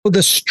Well,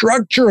 the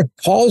structure of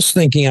Paul's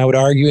thinking, I would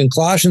argue, in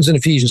Colossians and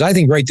Ephesians, I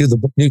think right through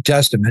the New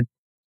Testament,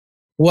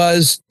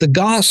 was the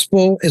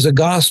gospel is a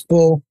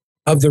gospel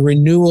of the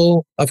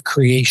renewal of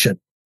creation.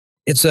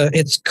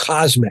 It's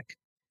cosmic.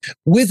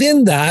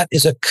 Within that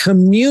is a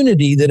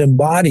community that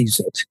embodies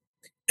it.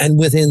 And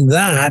within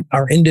that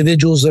are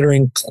individuals that are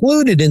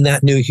included in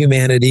that new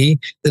humanity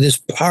that is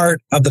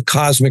part of the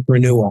cosmic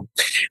renewal.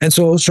 And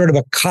so sort of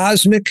a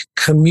cosmic,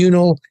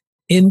 communal,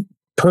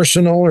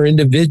 personal or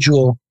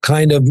individual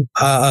kind of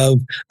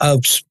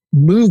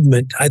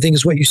movement, I think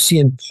is what you see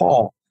in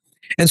Paul.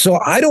 And so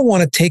I don't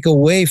want to take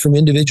away from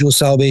individual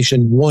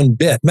salvation one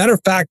bit. Matter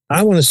of fact,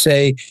 I want to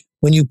say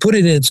when you put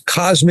it in its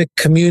cosmic,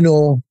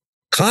 communal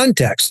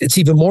context, it's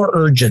even more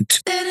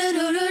urgent.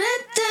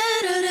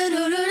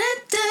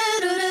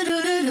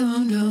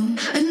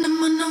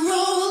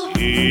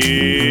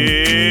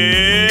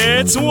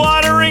 It's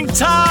watering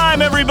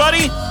time,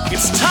 everybody.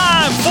 It's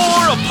time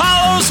for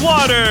Apollos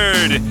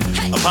Watered,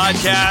 a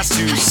podcast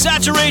to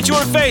saturate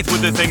your faith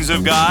with the things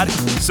of God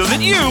so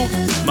that you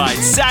might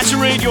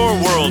saturate your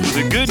world with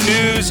the good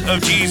news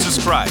of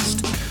Jesus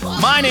Christ.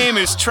 My name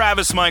is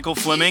Travis Michael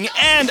Fleming,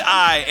 and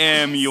I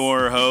am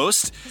your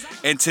host.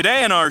 And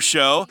today on our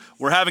show,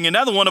 we're having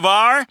another one of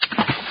our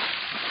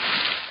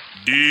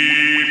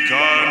Deep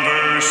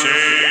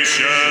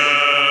Conversations.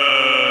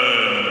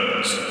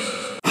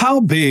 How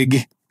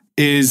big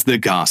is the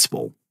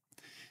gospel?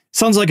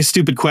 Sounds like a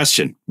stupid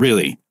question,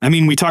 really. I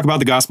mean, we talk about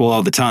the gospel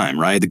all the time,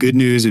 right? The good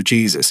news of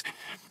Jesus.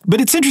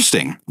 But it's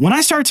interesting. When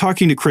I start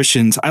talking to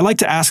Christians, I like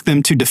to ask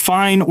them to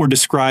define or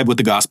describe what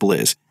the gospel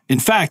is. In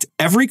fact,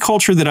 every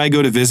culture that I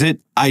go to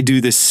visit, I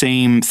do the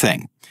same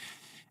thing.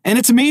 And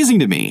it's amazing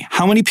to me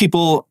how many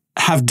people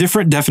have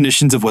different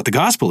definitions of what the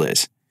gospel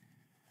is.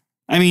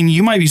 I mean,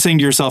 you might be saying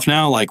to yourself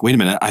now, like, wait a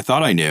minute, I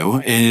thought I knew,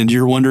 and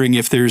you're wondering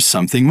if there's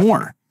something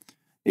more.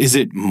 Is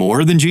it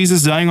more than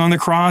Jesus dying on the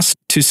cross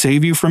to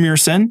save you from your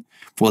sin?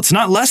 Well, it's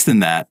not less than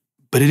that,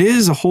 but it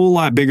is a whole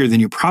lot bigger than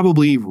you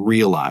probably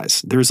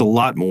realize. There's a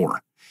lot more.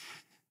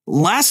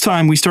 Last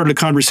time we started a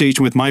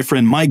conversation with my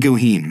friend Mike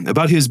Goheen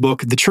about his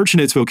book, The Church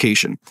and Its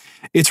Vocation.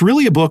 It's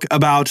really a book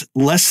about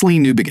Leslie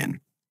Newbigin,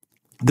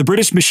 the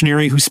British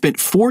missionary who spent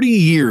 40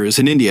 years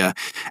in India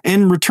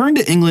and returned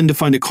to England to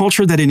find a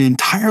culture that had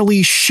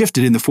entirely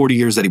shifted in the 40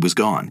 years that he was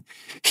gone.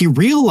 He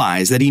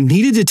realized that he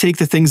needed to take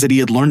the things that he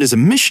had learned as a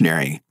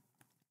missionary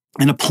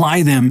and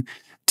apply them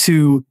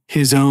to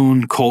his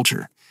own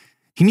culture.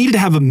 He needed to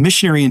have a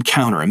missionary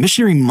encounter, a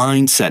missionary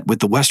mindset with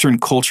the Western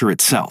culture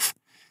itself.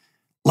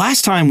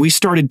 Last time, we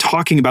started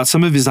talking about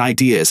some of his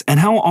ideas and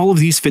how all of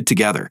these fit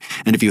together.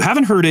 And if you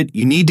haven't heard it,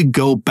 you need to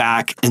go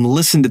back and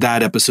listen to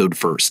that episode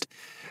first.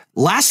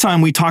 Last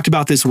time, we talked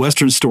about this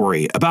Western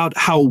story, about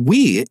how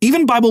we,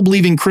 even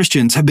Bible-believing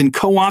Christians, have been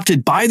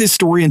co-opted by this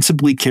story and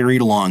simply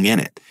carried along in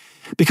it.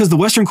 Because the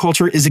Western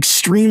culture is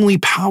extremely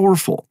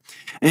powerful.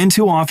 And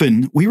too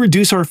often, we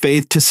reduce our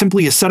faith to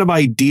simply a set of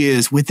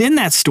ideas within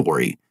that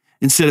story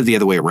instead of the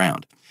other way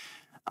around.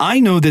 I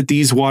know that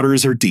these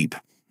waters are deep.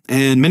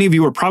 And many of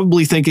you are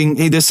probably thinking,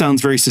 hey, this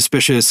sounds very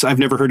suspicious. I've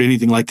never heard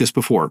anything like this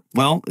before.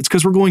 Well, it's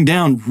because we're going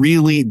down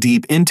really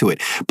deep into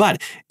it. But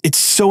it's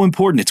so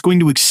important. It's going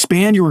to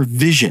expand your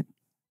vision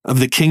of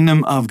the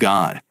kingdom of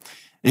God.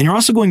 And you're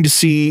also going to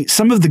see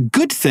some of the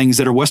good things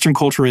that our Western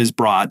culture has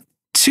brought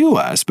to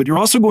us, but you're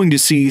also going to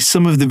see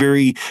some of the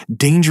very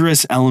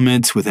dangerous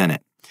elements within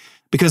it,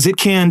 because it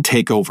can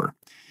take over.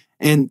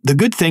 And the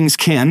good things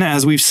can,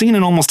 as we've seen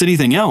in almost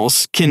anything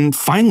else, can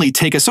finally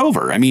take us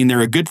over. I mean,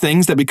 there are good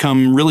things that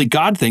become really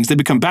God things. They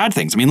become bad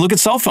things. I mean, look at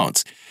cell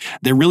phones.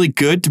 They're really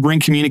good to bring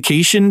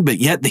communication, but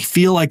yet they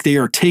feel like they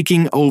are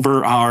taking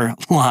over our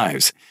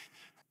lives.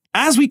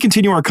 As we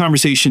continue our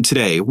conversation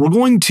today, we're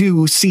going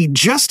to see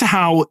just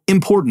how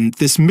important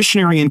this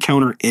missionary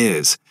encounter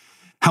is,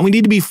 how we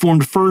need to be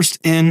formed first,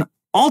 and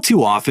all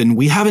too often,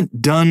 we haven't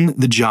done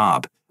the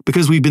job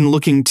because we've been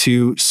looking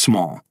too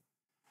small.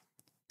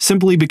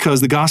 Simply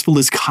because the gospel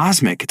is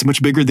cosmic. It's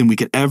much bigger than we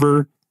could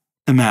ever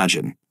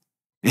imagine.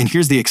 And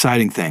here's the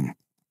exciting thing.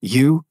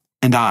 You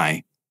and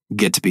I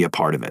get to be a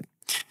part of it.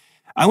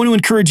 I want to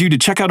encourage you to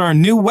check out our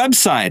new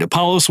website,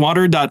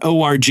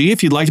 apolloswater.org,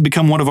 if you'd like to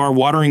become one of our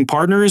watering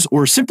partners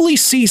or simply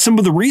see some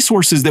of the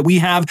resources that we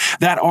have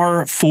that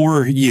are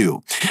for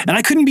you. And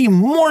I couldn't be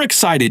more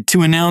excited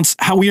to announce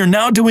how we are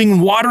now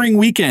doing watering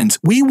weekends.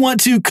 We want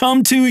to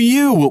come to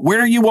you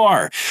where you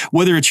are,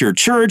 whether it's your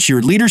church,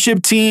 your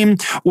leadership team,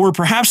 or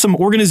perhaps some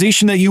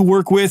organization that you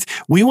work with.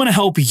 We want to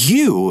help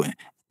you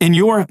in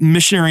your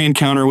missionary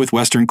encounter with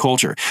Western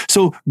culture.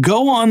 So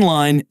go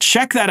online,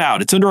 check that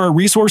out. It's under our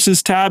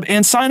resources tab,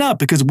 and sign up,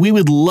 because we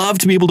would love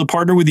to be able to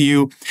partner with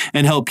you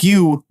and help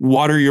you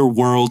water your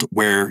world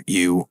where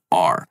you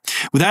are.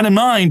 With that in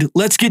mind,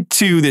 let's get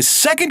to this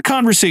second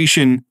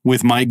conversation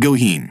with Mike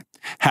Goheen.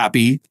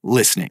 Happy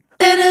listening.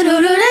 And I'm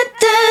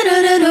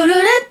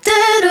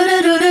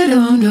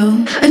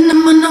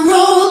on a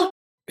roll.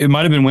 It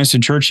might have been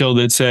Winston Churchill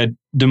that said,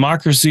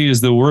 democracy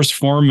is the worst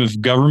form of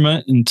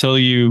government until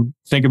you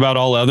think about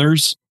all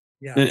others.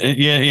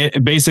 Yeah,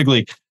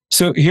 basically.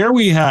 So here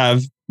we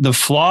have the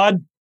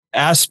flawed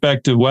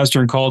aspect of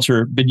Western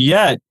culture, but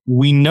yet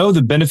we know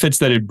the benefits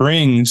that it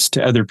brings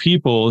to other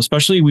people,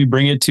 especially we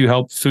bring it to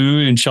help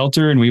food and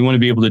shelter, and we want to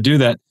be able to do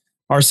that.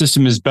 Our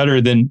system is better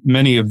than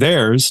many of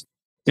theirs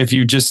if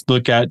you just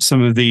look at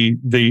some of the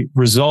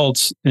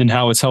results and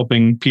how it's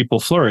helping people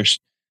flourish.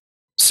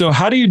 So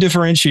how do you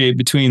differentiate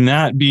between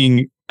that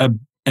being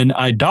an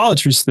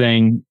idolatrous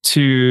thing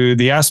to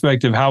the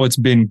aspect of how it's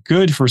been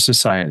good for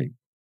society?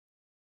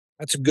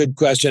 That's a good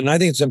question. I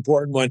think it's an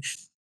important one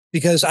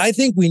because I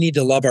think we need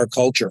to love our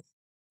culture.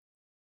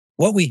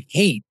 What we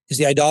hate is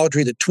the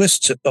idolatry that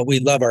twists it, but we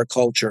love our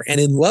culture. And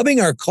in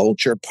loving our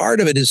culture, part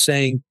of it is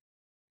saying,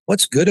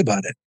 what's good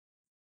about it?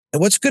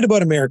 And what's good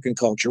about American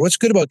culture? What's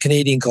good about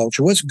Canadian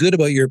culture? What's good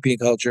about European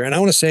culture? And I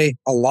want to say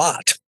a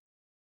lot.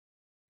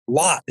 A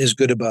lot is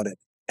good about it.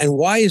 And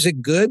why is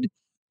it good?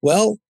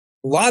 Well,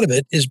 a lot of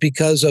it is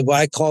because of what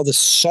I call the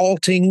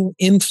salting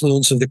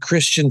influence of the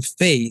Christian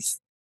faith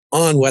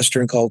on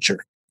Western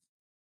culture.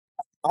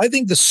 I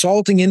think the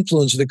salting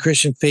influence of the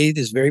Christian faith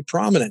is very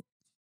prominent.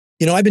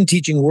 You know, I've been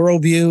teaching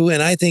worldview,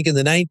 and I think in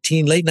the late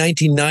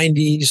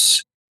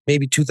 1990s,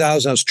 maybe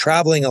 2000, I was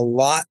traveling a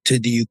lot to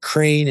the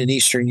Ukraine and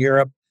Eastern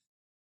Europe.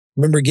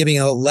 I remember giving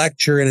a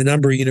lecture in a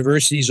number of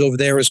universities over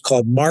there. It was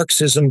called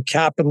Marxism,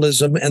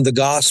 Capitalism, and the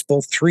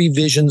Gospel, 3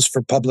 Visions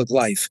for Public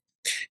Life.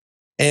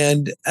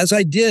 And as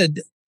I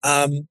did,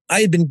 I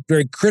had been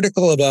very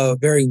critical of a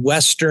very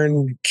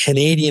Western,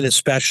 Canadian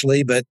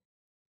especially, but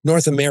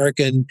North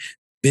American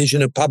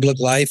vision of public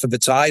life, of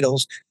its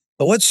idols.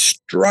 But what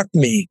struck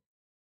me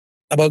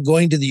about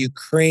going to the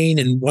Ukraine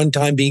and one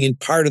time being in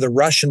part of the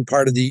Russian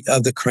part of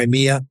the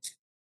Crimea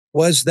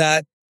was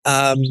that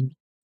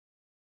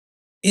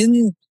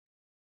in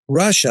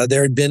Russia,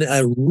 there had been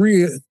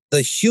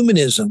the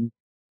humanism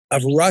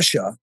of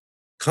Russia,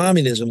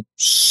 communism,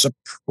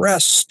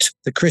 suppressed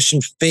the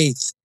Christian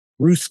faith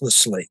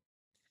ruthlessly.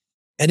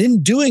 And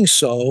in doing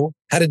so,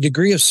 had a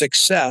degree of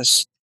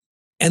success.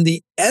 And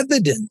the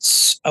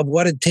evidence of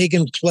what had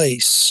taken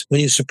place when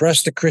you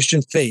suppressed the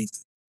Christian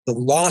faith, the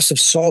loss of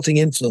salting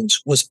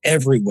influence, was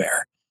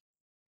everywhere.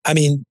 I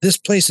mean, this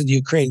place in the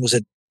Ukraine was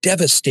a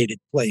devastated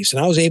place.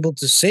 And I was able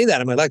to say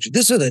that in my lecture.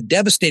 This is a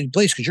devastated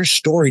place because your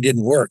story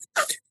didn't work.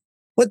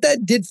 What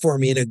that did for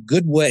me in a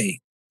good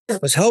way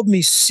was help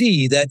me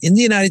see that in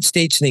the United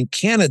States and in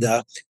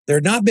Canada, there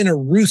had not been a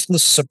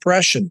ruthless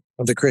suppression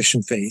of the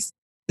Christian faith.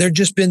 There had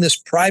just been this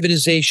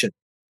privatization,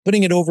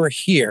 putting it over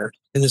here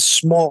in this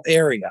small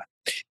area.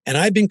 And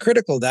I've been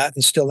critical of that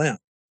and still am.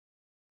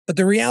 But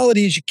the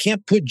reality is you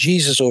can't put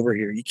Jesus over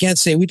here. You can't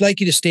say, we'd like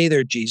you to stay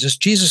there, Jesus.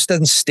 Jesus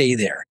doesn't stay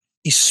there.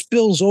 He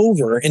spills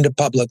over into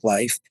public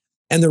life.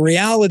 And the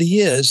reality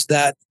is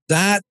that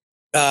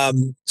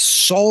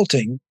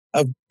salting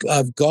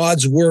of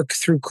God's work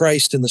through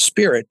Christ and the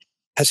Spirit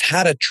has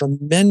had a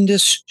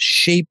tremendous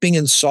shaping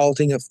and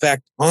salting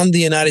effect on the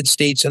United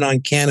States and on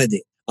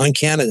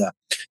Canada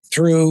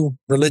through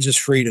religious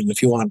freedom,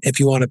 if you want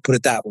to put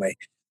it that way.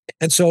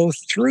 And so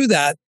through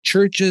that,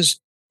 churches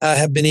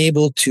have been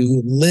able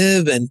to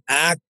live and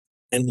act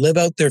and live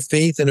out their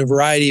faith in a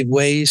variety of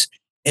ways.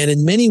 And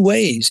in many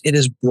ways, it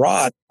has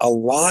brought a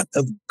lot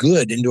of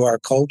good into our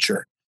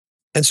culture.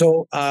 And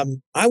so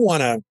I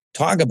want to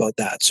talk about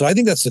that. So I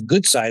think that's the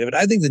good side of it.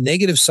 I think the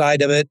negative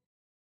side of it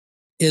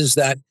is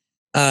that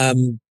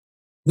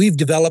we've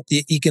developed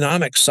the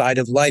economic side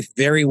of life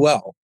very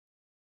well.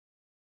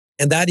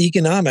 And that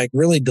economic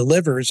really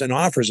delivers and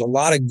offers a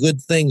lot of good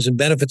things and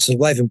benefits of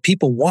life. And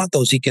people want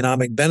those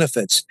economic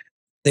benefits.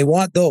 They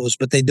want those,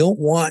 but they don't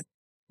want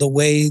the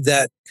way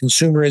that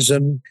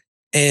consumerism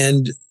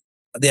and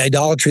the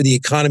idolatry of the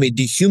economy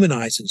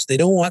dehumanizes. They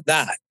don't want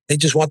that. They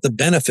just want the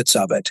benefits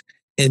of it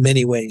in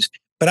many ways.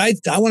 But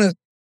I want to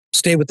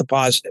stay with the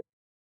positive.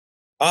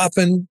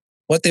 Often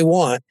what they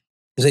want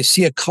is they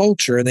see a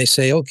culture and they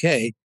say,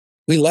 okay,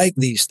 we like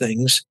these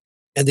things.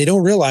 And they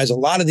don't realize a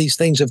lot of these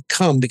things have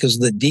come because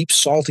of the deep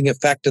salting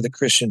effect of the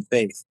Christian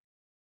faith.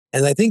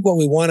 And I think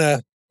what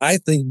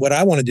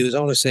I want to do is I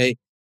want to say,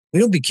 we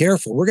don't be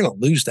careful. We're going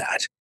to lose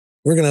that.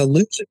 We're going to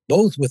lose it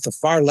both with the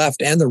far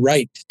left and the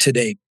right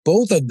today.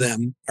 Both of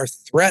them are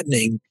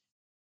threatening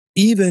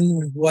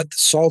even what the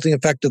salting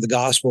effect of the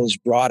gospel has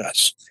brought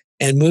us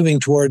and moving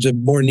towards a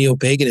more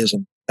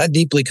neo-paganism. That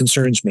deeply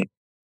concerns me.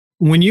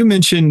 When you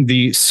mention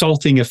the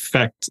salting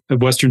effect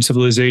of Western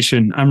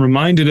civilization, I'm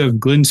reminded of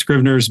Glenn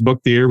Scrivener's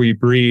book, The Air We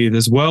Breathe,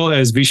 as well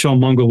as Vishal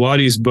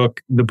Mangalwadi's book,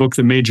 The Book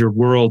That Made Your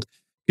World,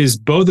 is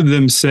both of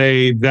them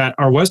say that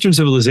our Western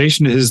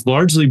civilization has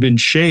largely been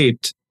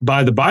shaped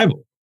by the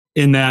Bible,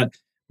 in that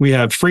we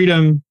have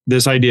freedom,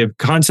 this idea of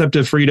concept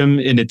of freedom,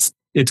 and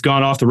it's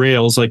gone off the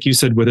rails, like you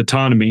said, with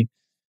autonomy.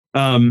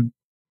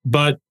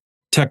 But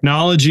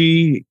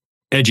technology,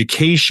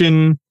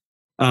 education,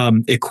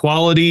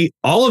 equality,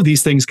 all of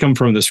these things come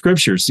from the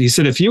scriptures. He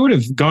said, if you would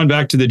have gone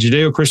back to the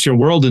Judeo-Christian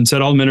world and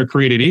said all men are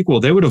created equal,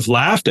 they would have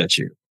laughed at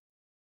you.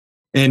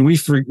 And we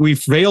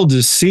failed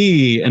to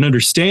see and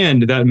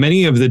understand that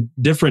many of the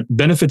different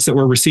benefits that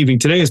we're receiving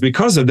today is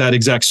because of that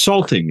exact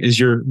salting, as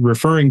you're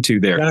referring to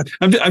there. Yeah.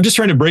 I'm just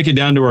trying to break it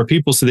down to our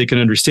people so they can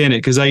understand it,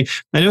 because I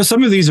know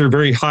some of these are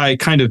very high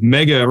kind of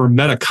mega or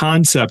meta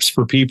concepts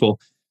for people,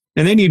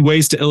 and they need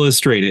ways to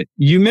illustrate it.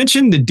 You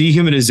mentioned the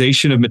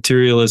dehumanization of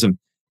materialism.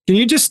 Can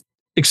you just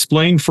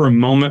explain for a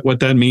moment what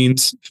that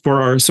means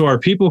so our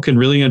people can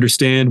really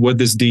understand what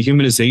this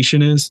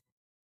dehumanization is?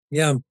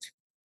 Yeah.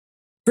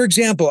 For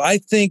example, I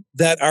think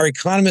that our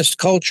economist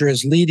culture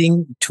is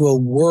leading to a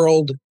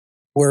world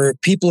where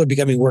people are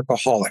becoming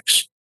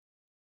workaholics,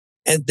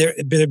 and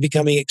they're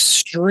becoming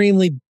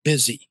extremely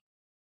busy.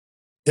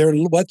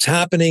 What's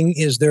happening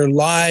is their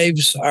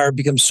lives are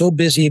become so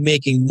busy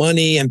making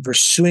money and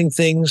pursuing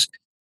things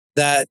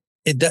that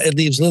it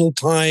leaves little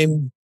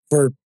time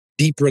for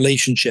deep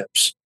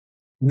relationships.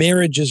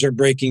 Marriages are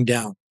breaking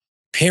down.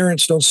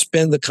 Parents don't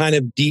spend the kind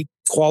of deep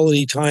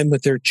quality time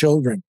with their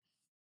children.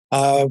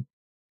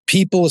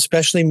 People,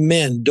 especially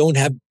men, don't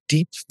have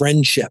deep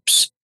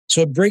friendships.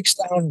 So it breaks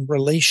down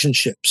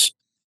relationships.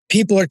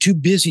 People are too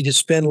busy to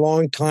spend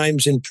long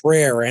times in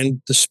prayer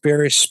and the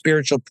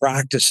spiritual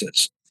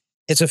practices.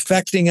 It's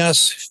affecting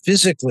us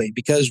physically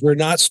because we're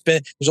not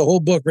there's a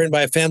whole book written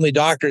by a family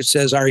doctor that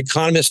says our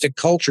economistic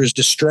culture is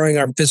destroying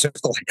our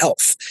physical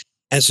health.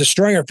 And it's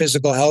destroying our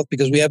physical health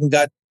because we haven't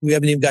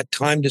even got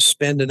time to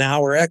spend an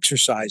hour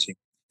exercising.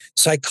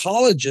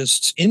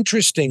 Psychologists,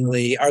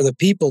 interestingly, are the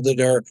people that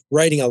are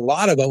writing a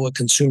lot about what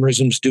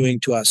consumerism is doing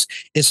to us.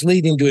 It's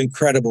leading to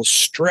incredible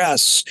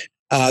stress.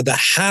 The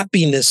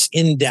happiness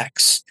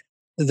index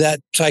that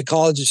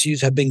psychologists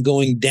use have been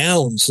going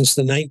down since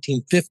the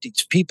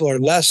 1950s. People are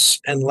less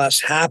and less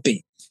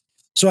happy.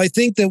 So I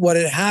think that what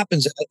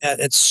happens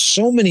at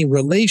so many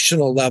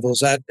relational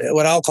levels, at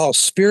what I'll call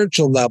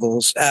spiritual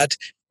levels, at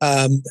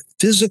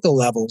physical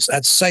levels,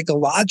 at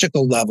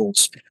psychological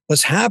levels,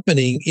 what's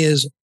happening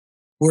is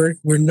we're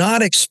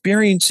not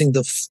experiencing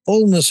the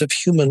fullness of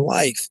human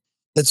life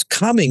that's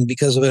coming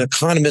because of an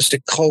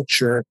economistic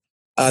culture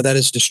that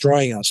is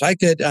destroying us. I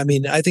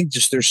think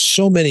just there's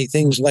so many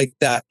things like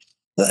that.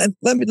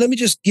 Let me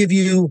just give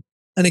you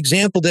an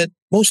example that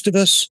most of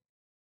us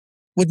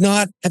would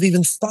not have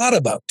even thought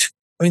about.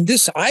 I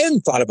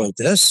hadn't thought about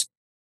this,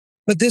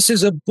 but this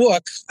is a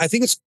book. I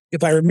think it's,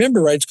 if I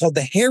remember right, it's called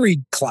The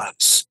Harried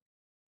Class.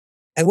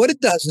 And what it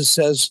does is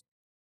says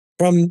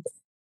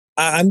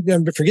I'm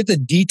going to forget the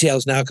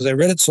details now because I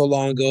read it so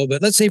long ago,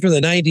 but let's say from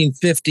the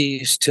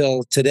 1950s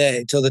till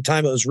today, till the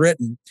time it was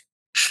written,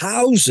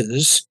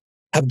 houses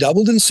have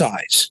doubled in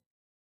size.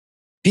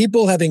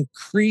 People have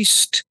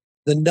increased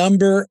the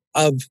number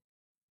of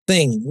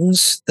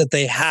things that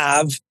they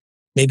have,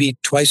 maybe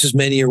twice as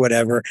many or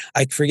whatever.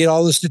 I forget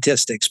all the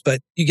statistics,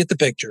 but you get the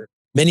picture.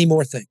 Many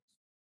more things.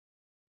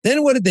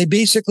 Then what did they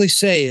basically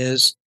say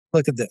is,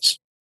 look at this.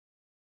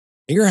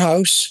 Your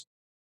house,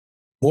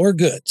 more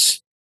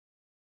goods.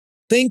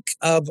 Think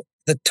of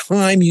the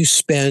time you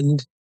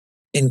spend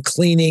in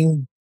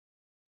cleaning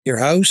your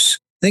house.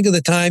 Think of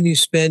the time you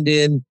spend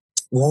in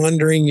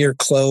laundering your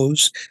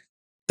clothes.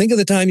 Think of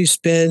the time you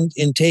spend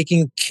in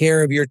taking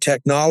care of your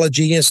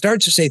technology. And it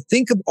starts to say,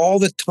 think of all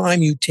the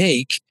time you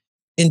take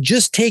in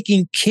just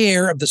taking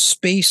care of the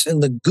space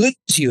and the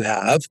goods you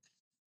have.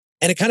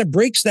 And it kind of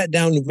breaks that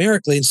down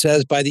numerically and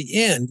says, by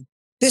the end,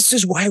 this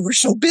is why we're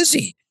so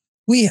busy.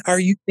 We are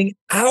using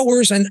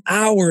hours and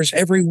hours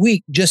every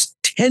week just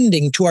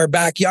tending to our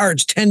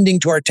backyards, tending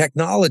to our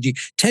technology,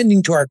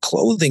 tending to our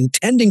clothing,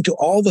 tending to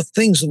all the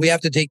things that we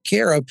have to take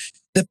care of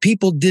that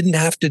people didn't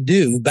have to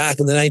do back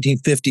in the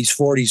 1950s,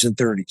 40s, and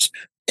 30s.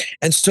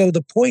 And so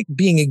the point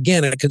being,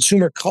 again, a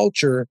consumer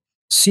culture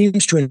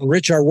seems to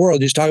enrich our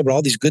world. Just talking about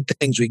all these good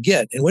things we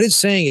get. And what it's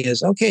saying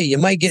is, okay, you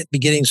might be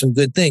getting some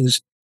good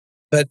things,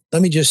 but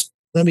let me just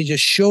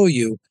show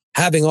you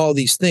having all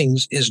these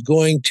things is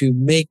going to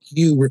make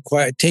you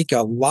take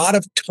a lot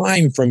of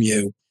time from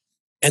you.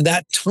 And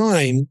that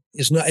time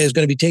is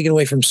going to be taken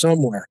away from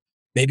somewhere.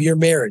 Maybe your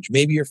marriage,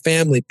 maybe your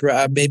family,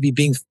 maybe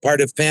being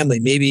part of family,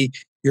 maybe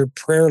your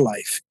prayer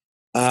life,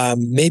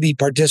 maybe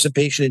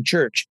participation in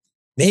church,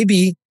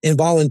 maybe in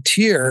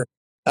volunteer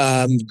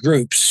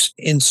groups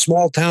in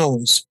small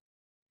towns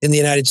in the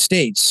United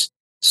States.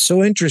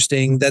 So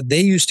interesting that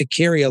they used to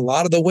carry a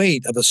lot of the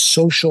weight of a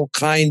social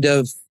kind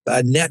of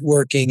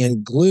networking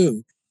and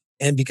glue.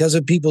 And because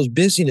of people's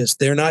busyness,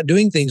 they're not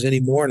doing things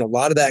anymore. And a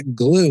lot of that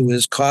glue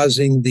is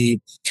causing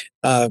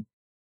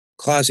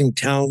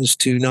towns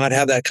to not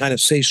have that kind of,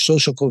 say,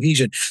 social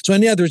cohesion. So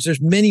in other words, there's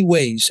many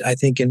ways, I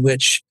think, in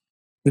which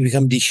we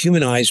become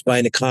dehumanized by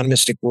an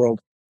economistic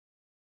world.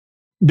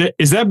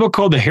 Is that book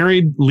called The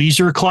Harried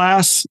Leisure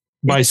Class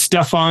by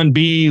Stefan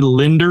B.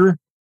 Linder?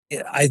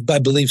 I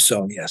believe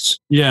so, yes.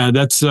 Yeah,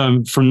 that's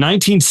from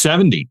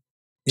 1970.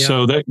 Yeah.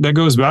 So that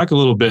goes back a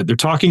little bit. They're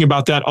talking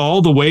about that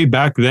all the way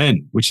back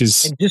then, which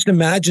is... And just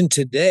imagine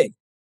today.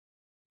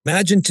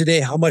 Imagine today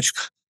how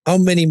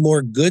many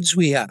more goods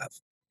we have.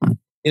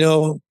 You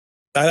know,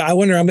 I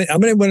wonder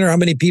how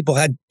many people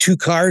had two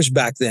cars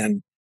back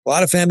then. A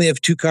lot of family have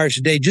two cars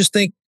today. Just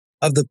think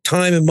of the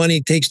time and money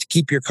it takes to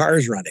keep your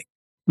cars running.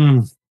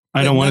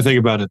 I don't want to think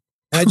about it.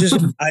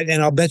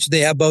 And I'll bet you they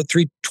have about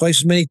twice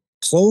as many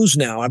clothes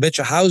now. I bet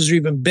your houses are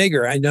even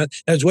bigger. I know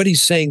that's what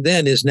he's saying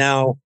then is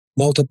now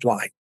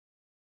multiplying.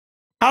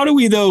 How do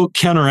we, though,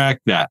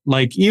 counteract that?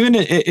 Like, even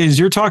as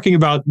you're talking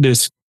about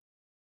this,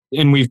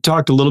 and we've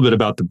talked a little bit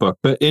about the book,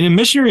 but in a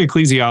missionary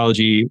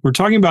ecclesiology, we're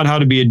talking about how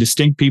to be a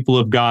distinct people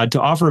of God,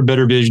 to offer a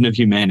better vision of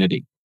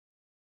humanity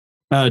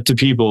to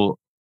people.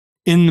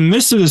 In the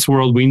midst of this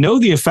world, we know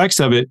the effects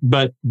of it,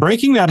 but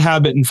breaking that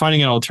habit and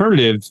finding an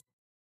alternative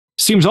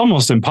seems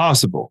almost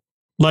impossible.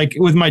 Like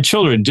with my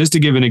children, just to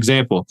give an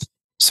example.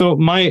 So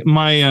my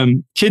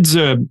kids,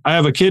 I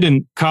have a kid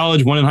in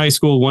college, one in high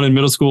school, one in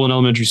middle school and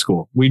elementary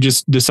school. We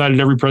just decided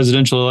every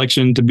presidential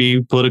election to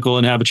be political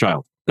and have a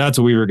child. That's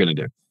what we were going to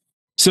do.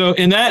 So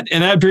in that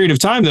period of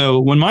time, though,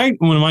 when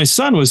my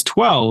son was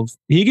 12,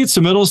 he gets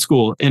to middle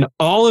school and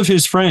all of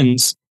his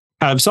friends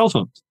have cell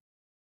phones.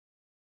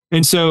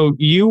 And so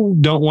you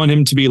don't want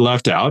him to be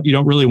left out. You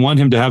don't really want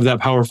him to have that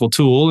powerful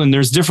tool. And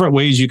there's different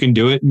ways you can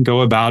do it and go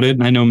about it.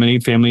 And I know many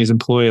families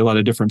employ a lot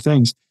of different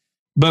things.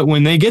 But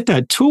when they get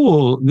that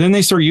tool, then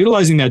they start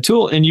utilizing that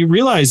tool and you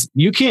realize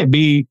you can't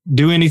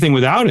do anything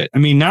without it. I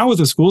mean, now with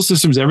the school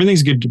systems,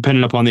 everything's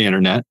dependent upon the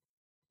internet.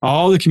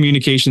 All the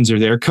communications are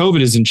there. COVID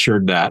has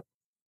ensured that.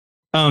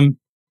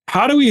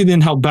 How do we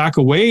then help back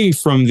away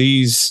from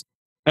these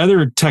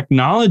other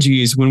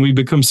technologies when we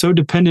become so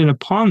dependent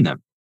upon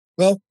them?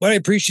 Well, what I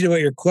appreciate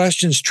about your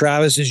questions,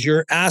 Travis, is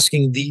you're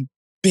asking the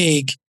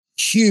big,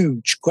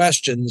 huge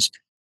questions,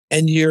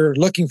 and you're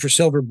looking for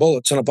silver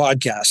bullets on a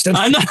podcast.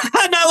 I'm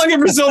not looking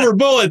for silver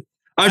bullets.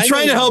 I'm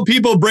trying to help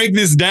people break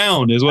this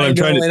down, is what I'm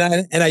trying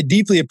to. And I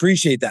deeply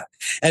appreciate that.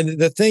 And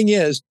the thing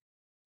is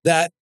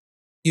that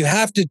you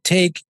have to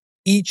take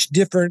each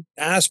different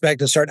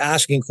aspect and start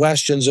asking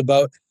questions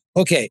about,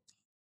 okay,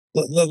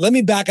 let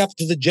me back up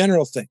to the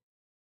general thing.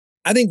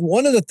 I think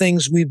one of the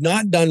things we've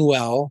not done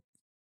well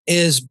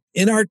is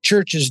in our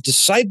churches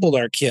discipled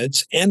our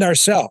kids and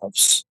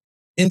ourselves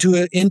into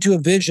a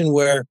vision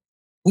where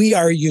we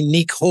are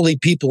unique, holy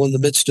people in the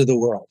midst of the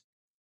world,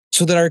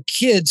 so that our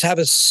kids have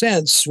a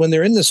sense when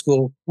they're in the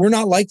school, we're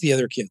not like the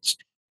other kids.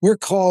 We're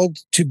called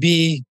to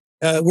be,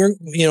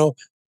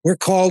 we're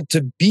called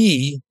to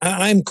be,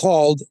 I'm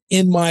called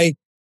in my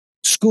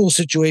school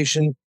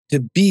situation to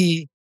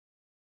be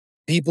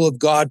people of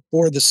God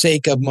for the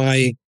sake of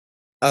my,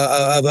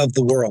 of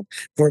the world,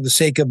 for the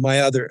sake of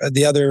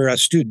the other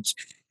students.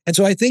 And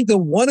so I think that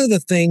one of the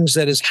things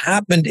that has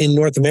happened in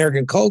North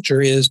American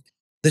culture is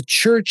the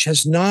church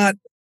has not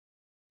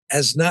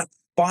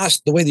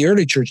fostered, the way the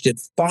early church did,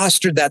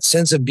 fostered that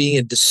sense of being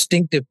a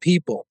distinctive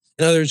people.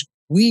 In other words,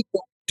 we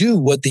don't do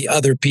what the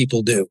other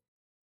people do.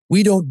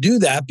 We don't do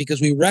that because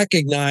we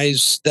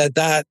recognize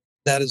that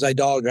is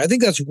idolatry. I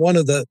think that's one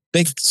of the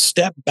big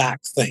step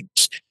back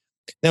things.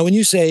 Now, when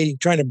you say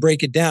trying to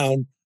break it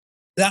down,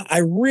 that I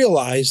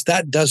realize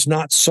that does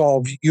not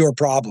solve your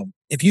problem.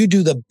 If you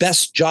do the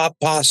best job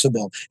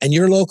possible and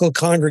your local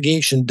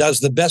congregation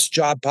does the best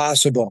job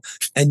possible,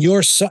 and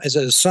your son, as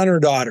a son or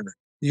daughter,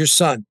 your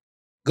son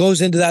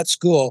goes into that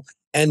school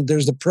and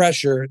there's the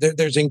pressure,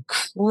 there's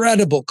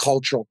incredible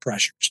cultural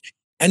pressures.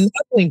 And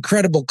not only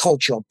incredible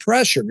cultural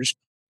pressures,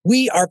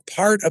 we are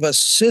part of a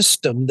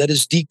system that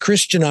is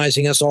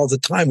de-Christianizing us all the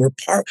time.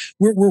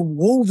 We're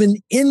woven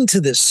into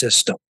this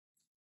system.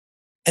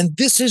 And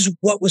this is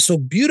what was so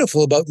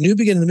beautiful about New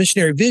Beginning, the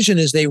missionary vision,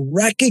 is they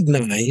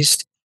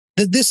recognized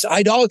that this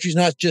idolatry is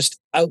not just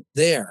out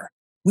there.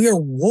 We are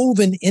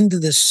woven into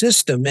the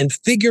system, and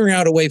figuring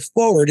out a way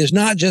forward is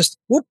not just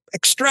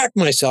extract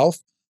myself.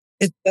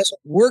 It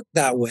doesn't work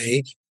that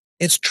way.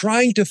 It's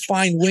trying to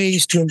find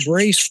ways to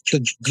embrace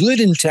the good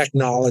in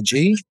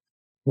technology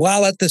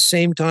while at the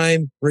same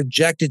time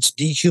reject its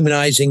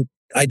dehumanizing,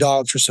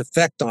 idolatrous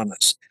effect on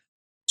us.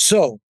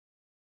 So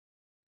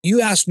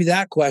you asked me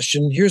that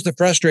question. Here's the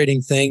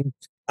frustrating thing.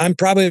 I'm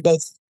probably about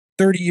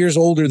 30 years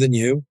older than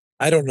you.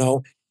 I don't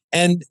know.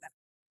 And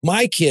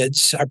my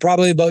kids are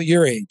probably about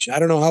your age. I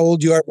don't know how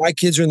old you are. My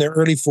kids are in their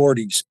early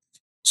 40s.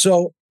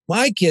 So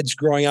my kids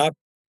growing up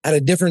had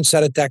a different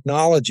set of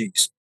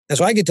technologies. And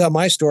so I could tell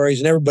my stories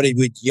and everybody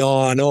would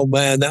yawn. Oh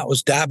man, that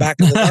was back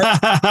in the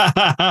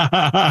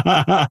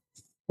dark.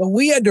 But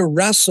we had to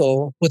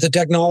wrestle with the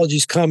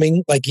technologies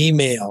coming, like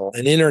email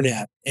and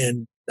internet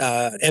and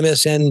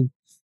MSN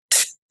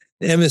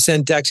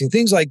texting,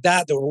 things like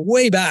that were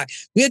way back.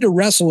 We had to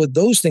wrestle with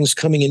those things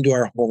coming into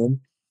our home.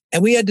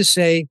 And we had to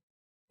say,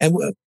 and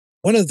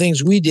one of the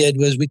things we did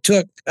was we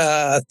took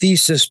a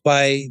thesis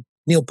by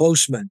Neil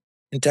Postman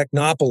in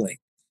Technopoly.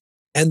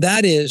 And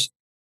that is,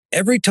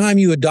 every time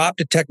you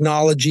adopt a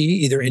technology,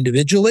 either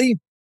individually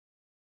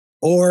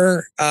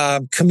or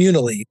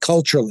communally,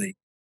 culturally,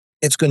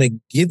 it's going to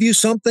give you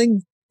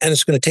something and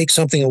it's going to take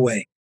something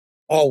away.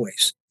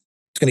 Always.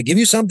 It's going to give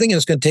you something and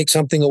it's going to take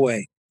something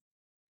away.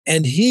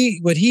 And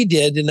what he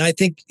did, and I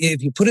think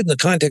if you put it in the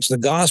context of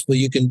the gospel,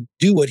 you can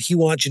do what he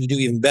wants you to do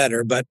even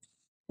better. But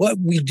what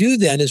we do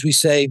then is we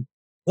say,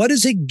 what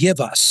does it give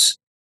us?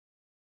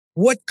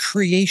 What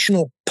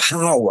creational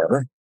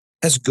power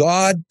has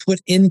God put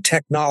in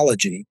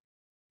technology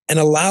and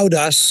allowed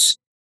us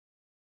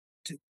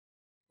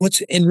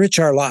to enrich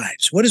our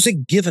lives? What has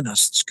it given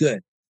us that's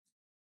good?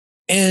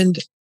 And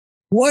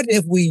what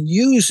if we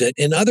use it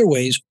in other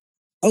ways?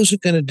 How's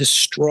it going to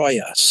destroy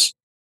us?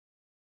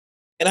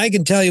 And I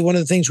can tell you one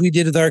of the things we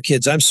did with our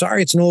kids. I'm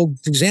sorry, it's an old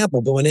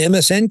example, but when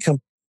MSN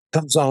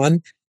comes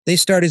on, they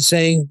started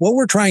saying, what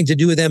we're trying to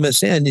do with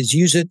MSN is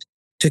use it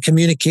to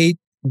communicate,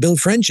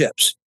 build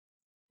friendships.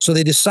 So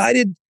they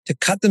decided to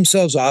cut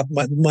themselves off.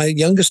 My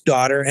youngest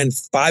daughter and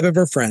 5 of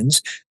her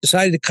friends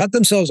decided to cut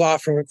themselves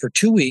off from it for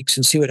 2 weeks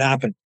and see what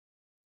happened.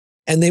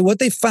 And what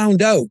they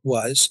found out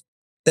was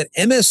that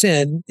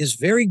MSN is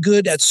very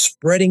good at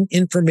spreading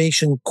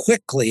information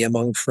quickly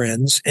among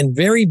friends and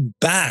very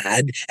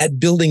bad at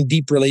building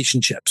deep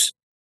relationships.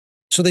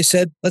 So they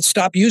said, let's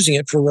stop using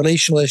it for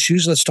relational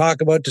issues. Let's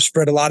talk about to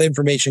spread a lot of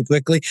information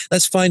quickly.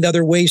 Let's find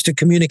other ways to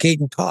communicate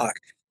and talk.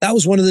 That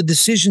was one of the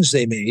decisions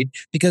they made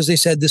because they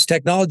said this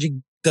technology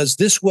does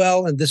this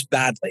well and this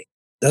badly.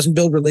 Doesn't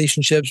build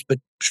relationships, but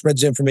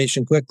spreads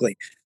information quickly.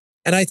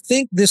 And I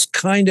think this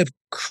kind of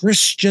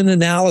Christian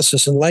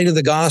analysis in light of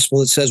the gospel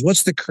that says,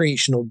 what's the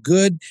creational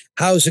good?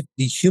 How is it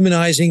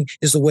dehumanizing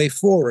is the way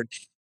forward.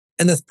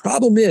 And the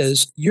problem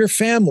is your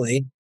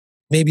family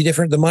may be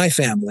different than my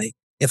family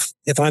if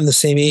I'm the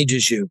same age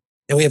as you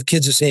and we have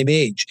kids the same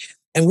age.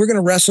 And we're going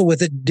to wrestle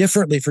with it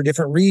differently for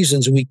different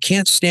reasons. And we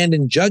can't stand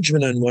in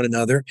judgment on one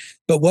another.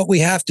 But what we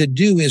have to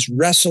do is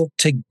wrestle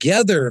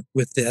together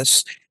with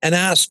this and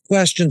ask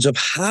questions of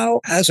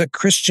how, as a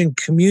Christian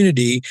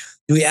community,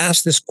 do we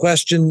ask this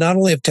question not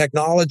only of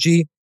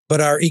technology, but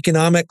our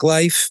economic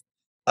life?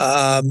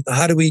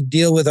 How do we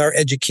deal with our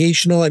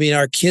educational? I mean,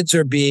 our kids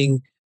are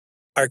being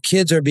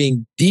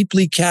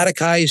deeply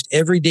catechized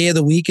every day of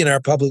the week in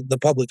the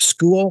public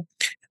school.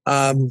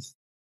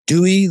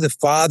 Dewey, the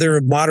father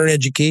of modern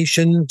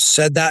education,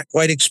 said that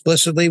quite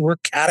explicitly. We're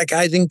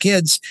catechizing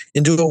kids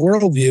into a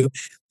worldview.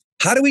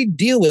 How do we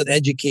deal with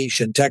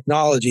education,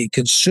 technology,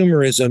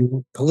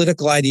 consumerism,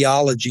 political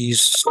ideologies,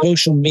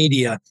 social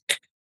media?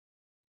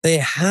 They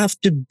have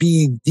to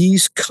be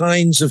these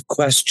kinds of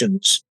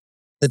questions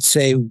that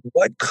say,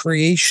 what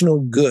creational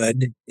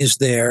good is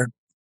there?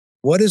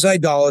 What is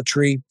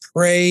idolatry?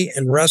 Pray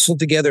and wrestle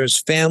together as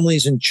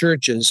families and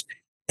churches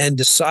and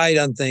decide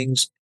on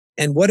things.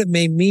 And what it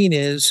may mean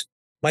is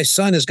my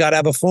son has got to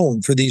have a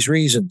phone for these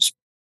reasons,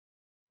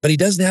 but he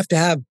doesn't have to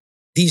have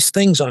these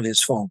things on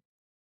his phone.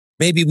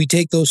 Maybe we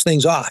take those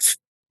things off.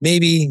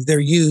 Maybe they're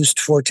used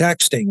for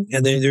texting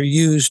and they're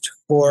used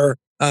for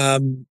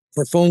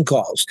phone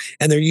calls,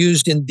 and they're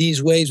used in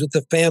these ways with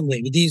the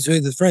family, with these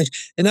ways with friends.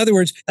 In other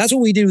words, that's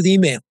what we did with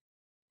email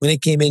when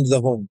it came into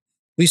the home.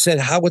 We said,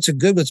 what's a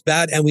good, what's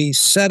bad, and we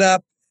set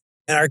up,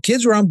 and our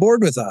kids were on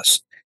board with us.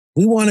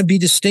 We want to be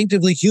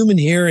distinctively human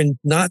here and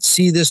not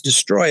see this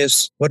destroy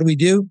us. What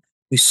do?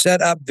 We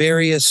set up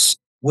various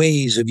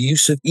ways of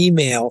use of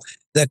email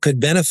that could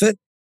benefit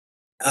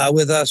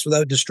with us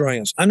without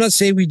destroying us. I'm not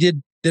saying we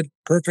did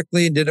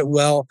perfectly and did it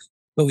well,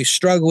 but we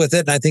struggle with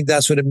it. And I think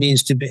that's what it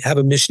means to have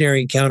a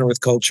missionary encounter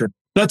with culture.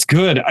 That's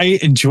good. I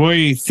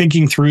enjoy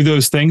thinking through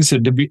those things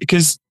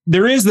because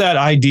there is that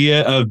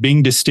idea of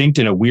being distinct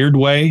in a weird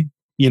way.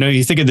 You know,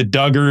 you think of the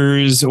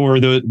Duggars or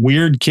the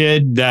weird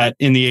kid that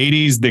in the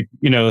 80s that,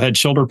 had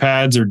shoulder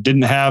pads or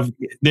didn't have,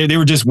 they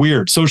were just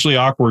weird, socially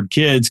awkward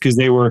kids because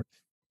they were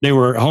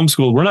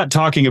homeschooled. We're not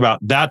talking about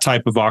that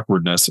type of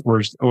awkwardness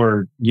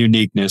or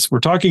uniqueness.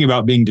 We're talking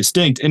about being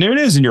distinct. And it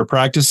is in your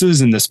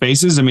practices and the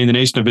spaces. I mean, the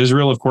nation of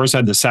Israel, of course,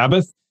 had the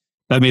Sabbath.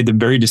 That made them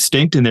very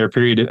distinct in their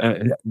period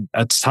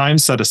at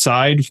times set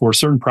aside for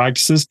certain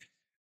practices.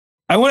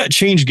 I want to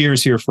change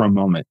gears here for a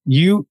moment.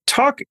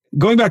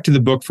 Going back to the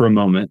book for a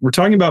moment, we're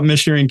talking about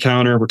missionary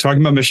encounter. We're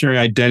talking about missionary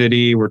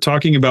identity. We're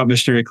talking about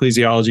missionary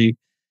ecclesiology.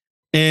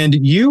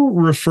 And you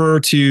refer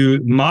to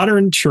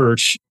modern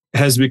church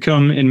has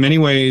become in many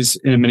ways,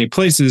 in many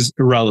places,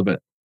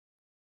 irrelevant.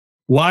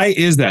 Why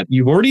is that?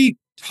 You've already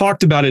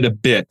talked about it a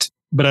bit,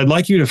 but I'd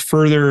like you to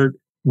further,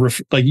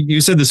 like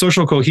you said, the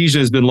social cohesion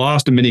has been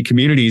lost in many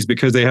communities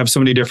because they have so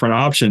many different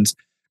options.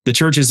 The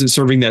church isn't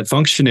serving that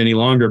function any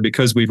longer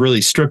because we've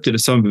really stripped it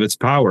of some of its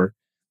power.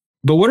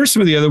 But what are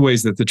some of the other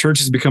ways that the church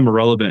has become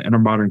irrelevant in our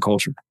modern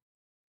culture?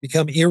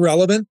 Become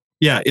irrelevant?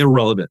 Yeah,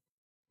 irrelevant.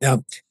 Yeah.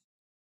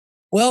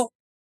 Well,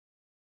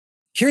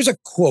 here's a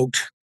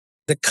quote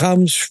that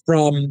comes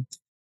from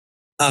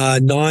a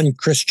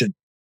non-Christian.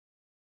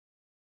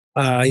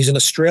 He's an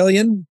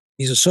Australian.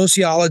 He's a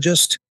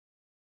sociologist.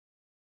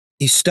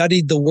 He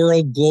studied the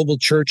world global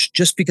church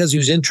just because he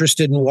was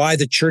interested in why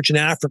the church in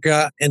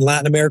Africa and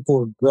Latin America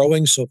were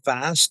growing so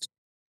fast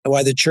and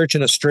why the church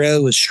in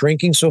Australia was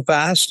shrinking so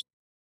fast.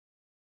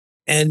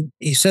 And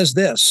he says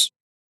this.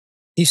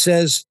 He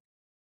says,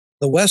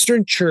 the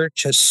Western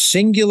church has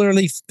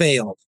singularly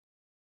failed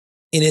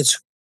in its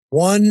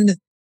one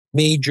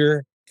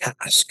major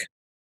task,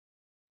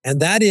 and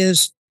that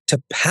is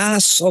to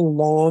pass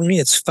along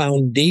its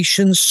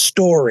foundation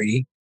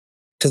story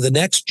to the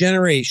next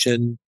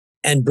generation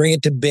and bring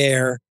it to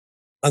bear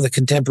on the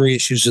contemporary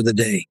issues of the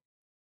day.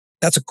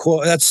 That's a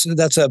quote.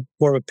 That's a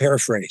more of a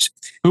paraphrase.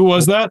 Who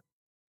was that?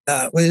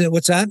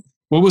 What's that?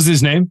 What was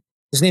his name?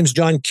 His name's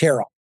John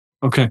Carroll.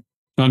 Okay,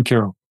 John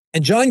Carroll.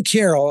 And John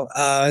Carroll,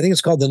 I think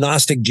it's called The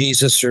Gnostic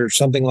Jesus or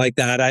something like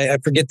that. I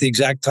forget the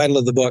exact title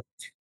of the book.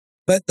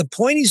 But the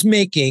point he's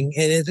making,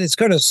 and it's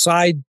kind of a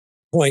side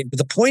point, but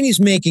the point he's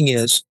making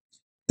is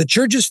the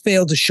church has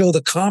failed to show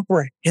the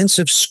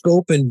comprehensive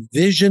scope and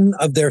vision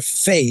of their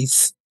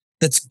faith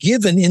that's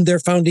given in their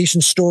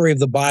foundation story of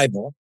the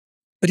Bible.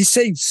 But he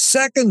said,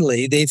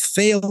 secondly, they've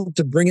failed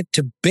to bring it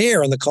to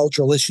bear on the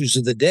cultural issues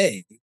of the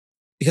day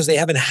because they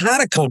haven't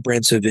had a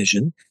comprehensive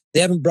vision.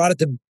 They haven't brought it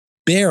to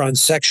bear on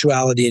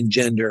sexuality and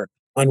gender,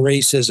 on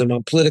racism,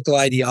 on political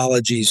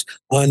ideologies,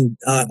 on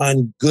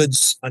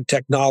goods, on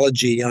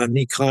technology, on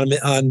economy,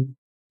 on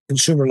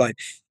consumer life.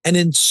 And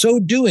in so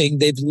doing,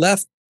 they've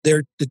left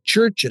the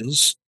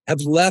churches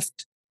have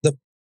left the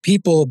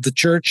people of the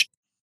church,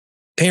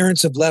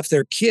 parents have left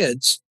their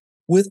kids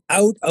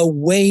without a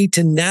way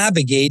to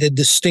navigate a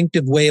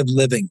distinctive way of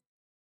living.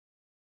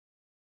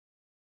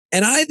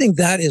 And I think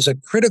that is a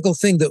critical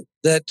thing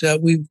that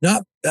we've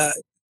not,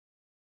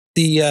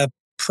 the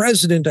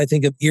president, I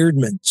think, of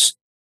Eerdmans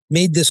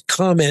made this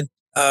comment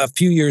a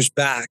few years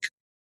back.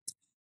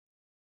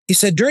 He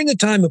said, during the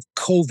time of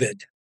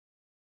COVID,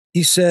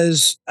 he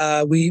says,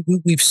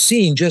 we've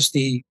seen just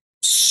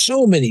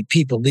so many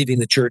people leaving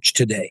the church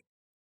today.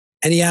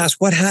 And he asked,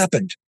 what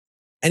happened?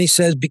 And he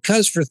says,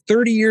 because for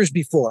 30 years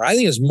before, I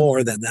think it's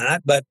more than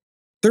that, but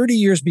 30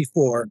 years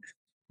before,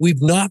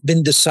 we've not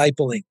been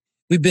discipling.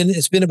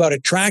 It's been about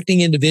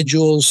attracting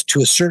individuals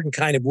to a certain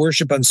kind of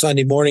worship on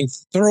Sunday morning,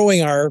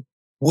 throwing our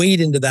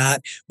weight into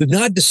that. We've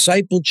not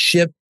discipled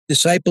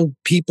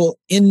people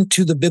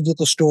into the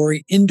biblical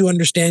story, into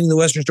understanding the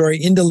Western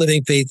story, into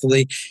living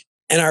faithfully.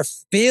 And our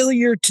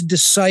failure to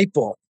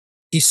disciple,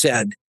 he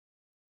said,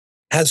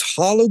 has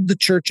hollowed the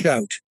church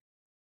out.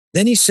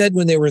 Then he said,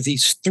 when there were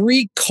these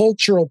three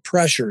cultural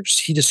pressures,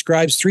 he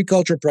describes three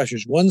cultural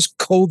pressures. One's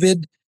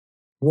COVID,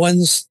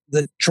 one's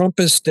the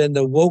Trumpist and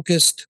the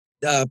wokist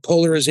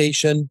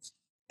polarization,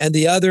 and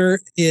the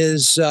other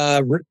is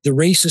the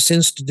racist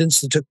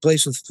incidents that took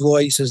place with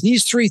Floyd. He says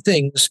these three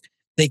things,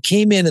 they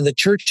came in and the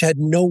church had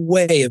no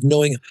way of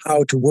knowing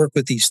how to work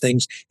with these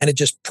things. And it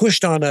just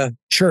pushed on a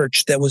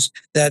church that was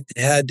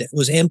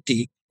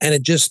empty, and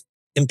it just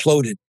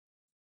imploded.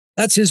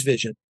 That's his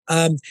vision.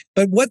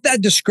 But what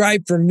that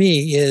described for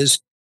me is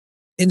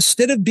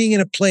instead of being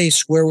in a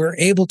place where we're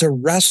able to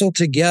wrestle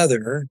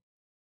together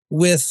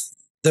with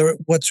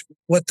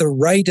what the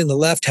right and the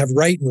left have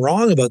right and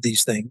wrong about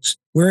these things,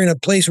 we're in a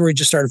place where we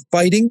just started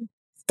fighting.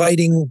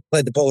 Fighting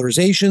led to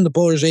polarization. The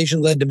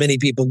polarization led to many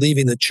people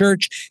leaving the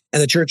church,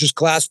 and the church was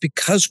collapsed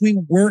because we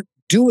weren't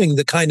doing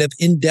the kind of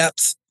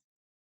in-depth,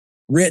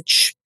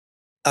 rich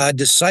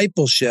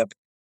discipleship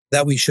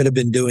that we should have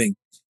been doing.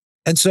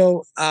 And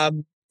so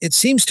it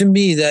seems to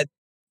me that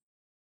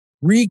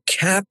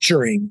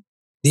recapturing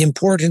the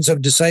importance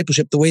of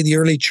discipleship the way the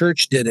early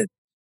church did it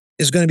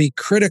is going to be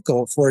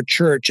critical for a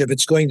church if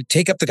it's going to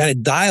take up the kind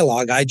of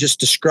dialogue I just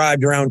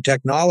described around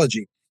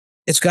technology.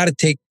 It's got to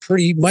take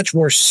pretty much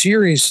more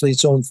seriously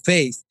its own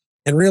faith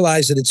and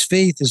realize that its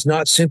faith is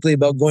not simply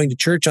about going to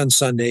church on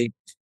Sunday,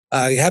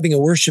 having a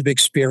worship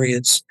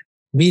experience,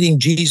 meeting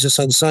Jesus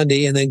on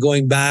Sunday, and then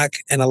going back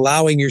and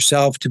allowing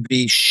yourself to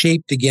be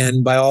shaped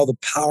again by all the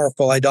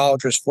powerful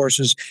idolatrous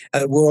forces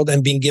of the world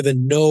and being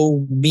given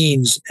no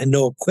means and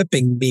no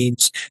equipping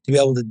means to be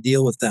able to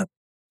deal with them.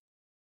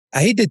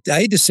 I hate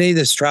to say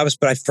this, Travis,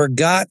 but I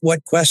forgot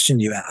what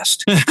question you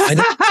asked.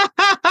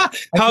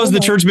 How has the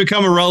church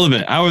become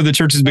irrelevant? How have the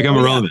churches become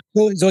irrelevant?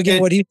 So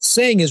again, what he's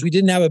saying is we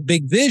didn't have a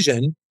big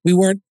vision. We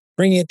weren't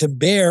bringing it to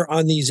bear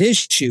on these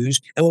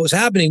issues. And what was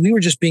happening, we were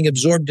just being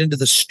absorbed into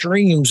the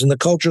streams and the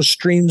cultural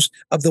streams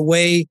of the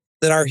way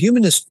that our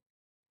humanist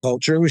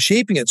culture was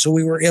shaping it. So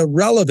we were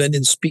irrelevant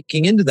in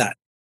speaking into that.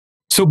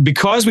 So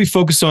because we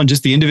focused on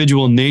just the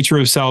individual nature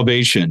of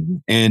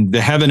salvation and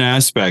the heaven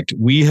aspect,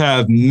 we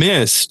have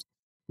missed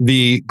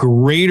the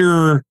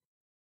greater,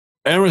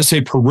 I don't want to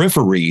say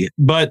periphery,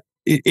 but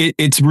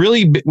it's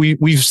really,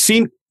 we've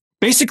seen,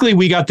 basically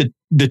we got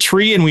the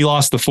tree and we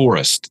lost the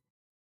forest.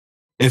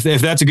 If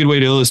that's a good way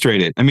to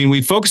illustrate it. I mean,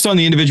 we focused on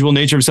the individual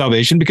nature of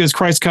salvation because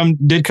Christ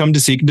did come to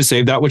seek and to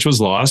save that which was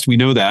lost. We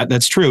know that.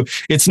 That's true.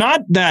 It's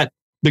not that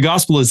the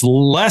gospel is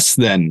less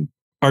than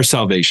our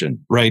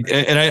salvation, right?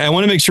 And I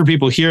want to make sure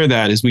people hear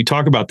that as we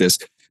talk about this,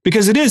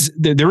 because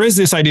there is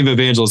this idea of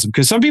evangelism,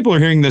 because some people are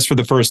hearing this for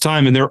the first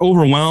time and they're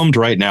overwhelmed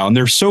right now. And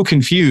they're so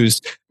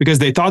confused because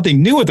they thought they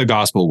knew what the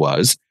gospel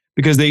was,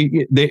 because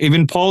they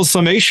even Paul's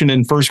summation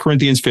in 1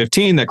 Corinthians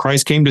 15 that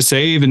Christ came to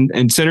save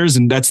and sinners.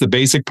 And that's the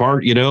basic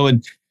part,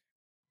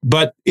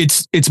 but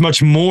it's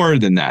much more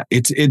than that.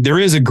 There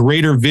is a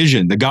greater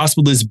vision. The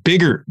gospel is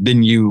bigger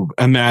than you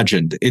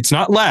imagined. It's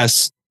not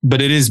less,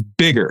 but it is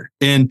bigger.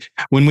 And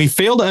when we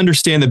fail to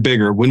understand the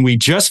bigger, when we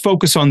just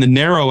focus on the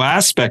narrow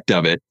aspect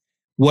of it,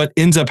 what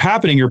ends up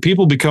happening are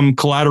people become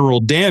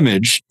collateral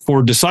damage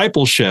for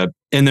discipleship,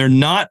 and they're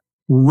not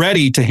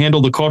ready to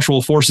handle the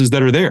cultural forces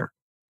that are there.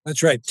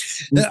 That's right.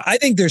 I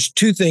think there's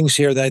two things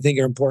here that I think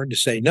are important to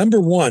say. Number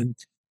one,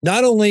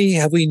 not only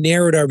have we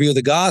narrowed our view of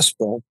the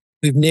gospel,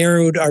 we've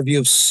narrowed our view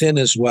of sin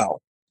as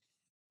well.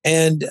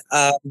 And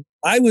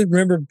I would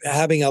remember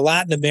having a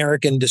Latin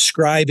American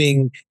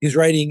describing, he was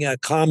writing a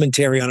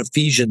commentary on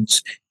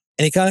Ephesians.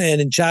 And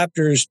in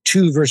chapters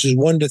 2, verses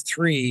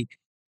 1-3,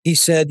 he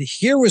said,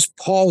 here was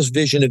Paul's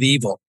vision of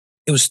evil.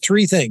 It was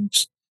three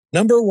things.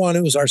 Number one,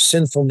 it was our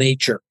sinful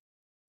nature.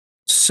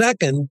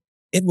 Second,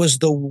 it was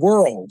the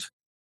world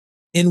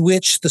in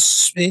which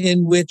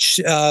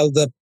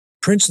the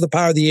prince of the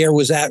power of the air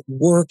was at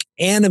work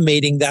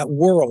animating that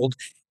world.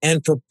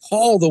 And for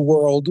Paul, the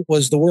world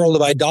was the world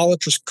of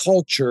idolatrous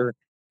culture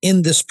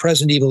in this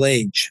present evil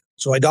age.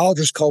 So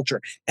idolatrous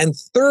culture. And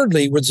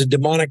thirdly, was the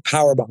demonic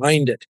power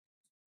behind it.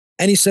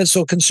 And he says,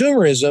 so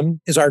consumerism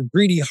is our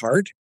greedy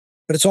heart,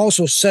 but it's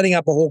also setting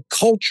up a whole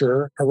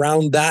culture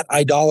around that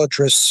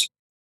idolatrous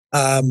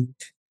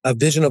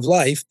vision of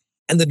life.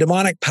 And the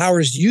demonic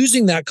powers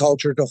using that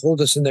culture to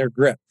hold us in their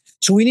grip.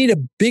 So we need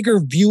a bigger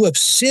view of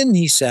sin,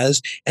 he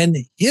says. And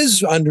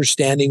his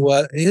understanding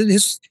was,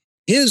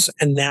 his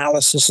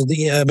analysis of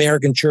the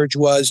American church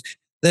was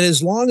that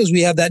as long as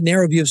we have that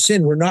narrow view of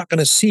sin, we're not going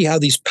to see how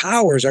these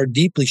powers are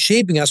deeply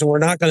shaping us, and we're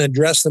not going to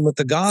address them with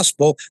the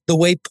gospel the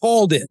way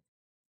Paul did.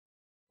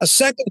 A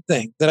second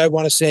thing that I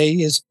want to say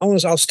is,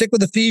 I'll stick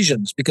with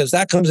Ephesians because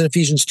that comes in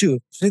Ephesians 2.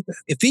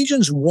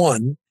 Ephesians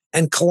 1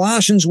 and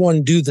Colossians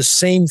 1 do the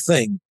same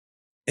thing.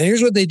 And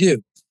here's what they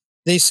do.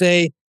 They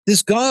say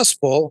this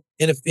gospel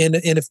in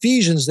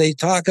Ephesians, they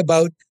talk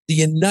about the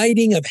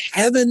uniting of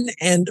heaven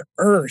and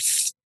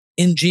earth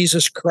in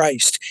Jesus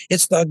Christ.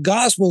 It's the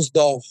gospel's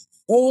the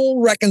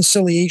whole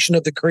reconciliation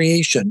of the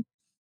creation.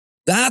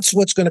 That's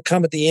what's going to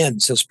come at the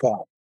end, says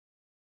Paul.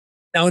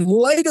 Now, in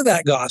light of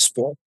that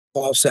gospel,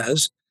 Paul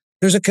says,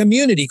 there's a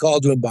community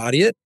called to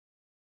embody it.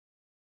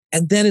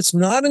 And then it's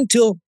not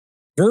until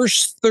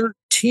verse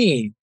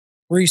 13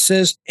 where he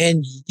says,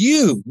 and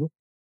you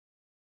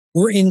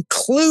were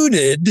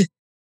included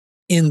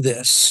in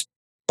this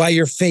by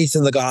your faith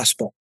in the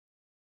gospel.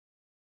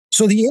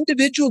 So the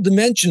individual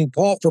dimension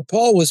for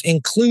Paul was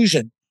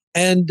inclusion.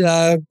 And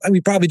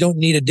we probably don't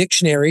need a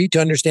dictionary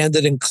to understand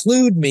that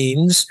include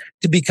means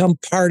to become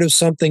part of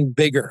something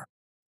bigger.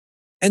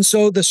 And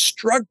so the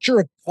structure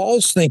of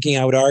Paul's thinking,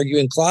 I would argue,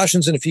 in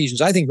Colossians and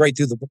Ephesians, I think right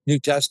through the New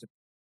Testament,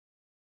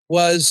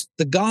 was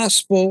the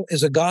gospel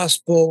is a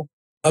gospel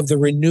of the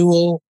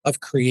renewal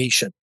of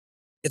creation.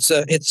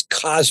 It's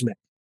cosmic.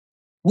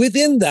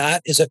 Within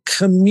that is a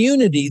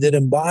community that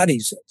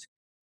embodies it.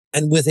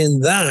 And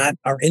within that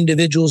are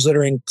individuals that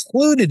are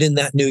included in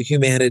that new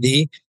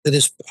humanity that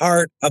is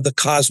part of the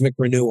cosmic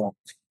renewal.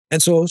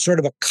 And so sort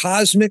of a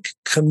cosmic,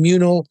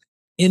 communal,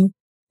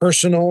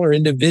 impersonal or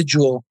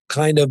individual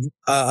kind of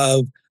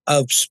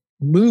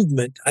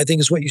movement, I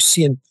think is what you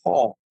see in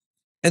Paul.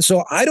 And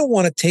so I don't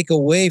want to take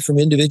away from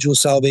individual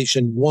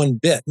salvation one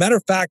bit. Matter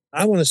of fact,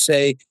 I want to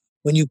say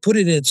when you put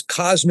it in its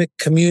cosmic,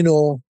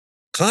 communal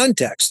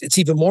context, it's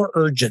even more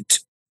urgent.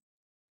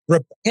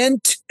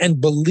 Repent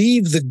and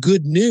believe the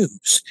good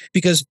news,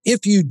 because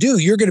if you do,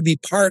 you're going to be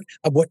part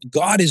of what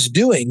God is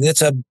doing.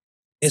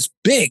 It's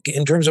big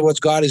in terms of what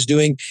God is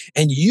doing,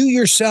 and you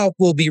yourself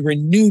will be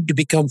renewed to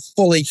become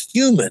fully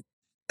human.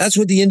 That's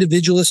what the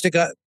individualistic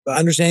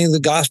understanding of the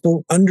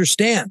gospel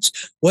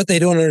understands. What they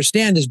don't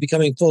understand is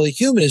becoming fully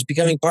human is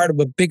becoming part of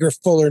a bigger,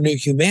 fuller new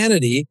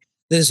humanity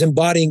that is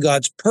embodying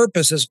God's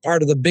purpose as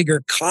part of the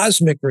bigger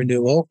cosmic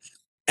renewal.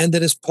 And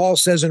that, as Paul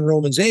says in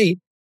Romans 8,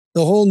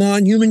 the whole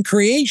non-human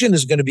creation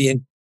is going to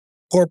be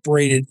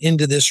incorporated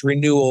into this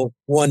renewal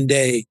one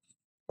day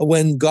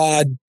when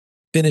God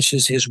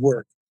finishes his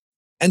work.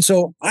 And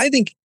so I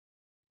think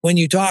when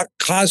you talk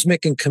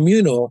cosmic and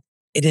communal,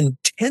 it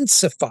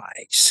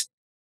intensifies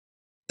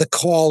the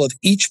call of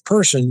each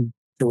person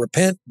to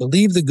repent,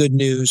 believe the good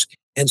news,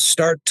 and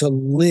start to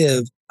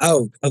live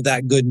out of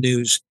that good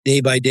news day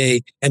by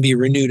day and be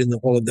renewed in the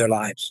whole of their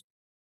lives.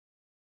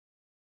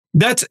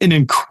 That's an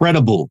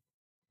incredible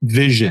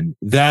vision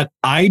that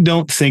I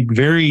don't think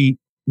the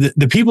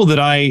people that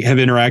I have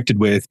interacted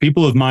with,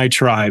 people of my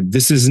tribe,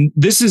 this is,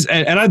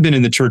 and I've been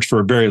in the church for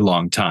a very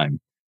long time.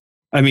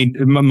 I mean,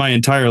 my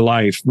entire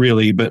life,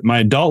 really, but my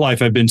adult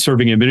life, I've been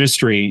serving in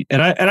ministry,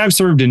 and I've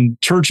served in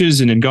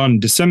churches and gone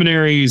to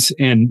seminaries.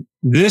 And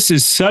this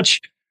is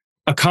such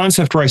a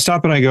concept where I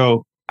stop and I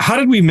go, how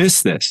did we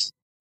miss this?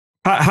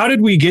 How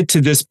did we get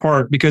to this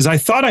part? Because I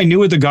thought I knew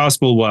what the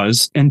gospel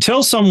was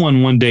until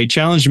someone one day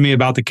challenged me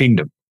about the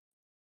kingdom.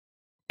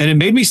 And it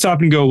made me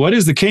stop and go, what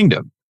is the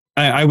kingdom?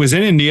 I was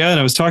in India and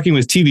I was talking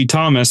with T.V.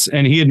 Thomas,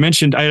 and he had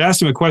mentioned, I had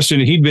asked him a question,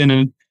 and he'd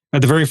been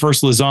at the very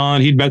first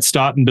Lausanne. He'd met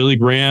Stott and Billy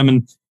Graham,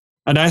 and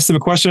I'd asked him a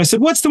question. I said,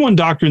 what's the one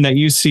doctrine that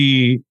you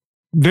see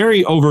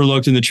very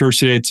overlooked in the church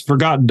today? It's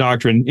forgotten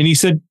doctrine. And he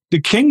said,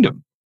 the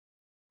kingdom.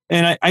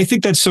 And I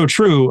think that's so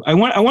true. I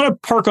want to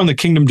park on the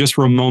kingdom just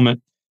for a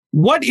moment.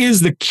 What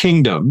is the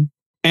kingdom?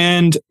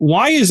 And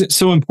why is it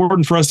so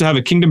important for us to have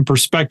a kingdom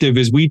perspective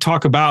as we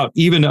talk about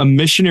even a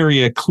missionary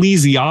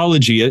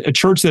ecclesiology, a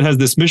church that has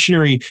this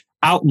missionary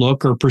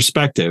outlook or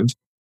perspective?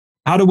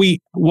 How do we,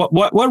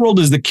 what role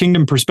does the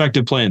kingdom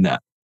perspective play in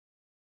that?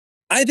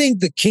 I think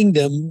the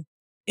kingdom,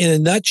 in a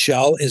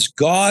nutshell, is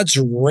God's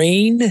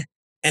reign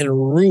and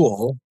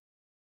rule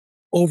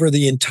over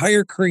the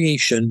entire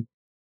creation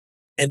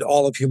and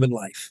all of human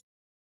life.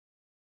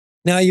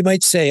 Now, you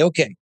might say,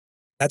 okay,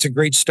 that's a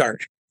great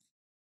start.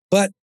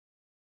 But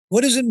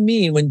what does it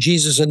mean when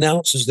Jesus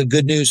announces the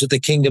good news that the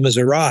kingdom has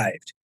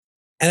arrived?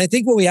 And I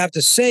think what we have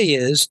to say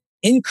is,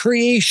 in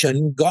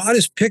creation, God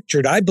is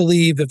pictured. I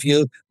believe if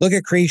you look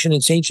at creation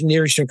in ancient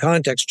Near Eastern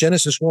context,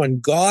 Genesis 1,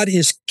 God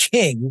is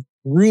king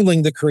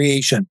ruling the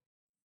creation.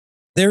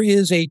 There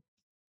is a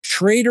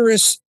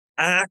traitorous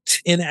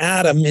act in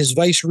Adam, his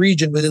vice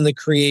regent within the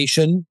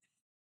creation,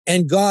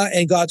 and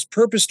God's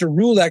purpose to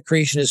rule that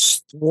creation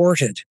is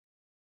thwarted.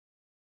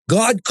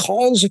 God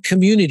calls a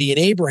community in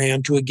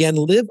Abraham to again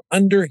live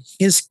under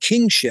his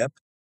kingship.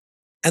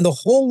 And the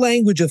whole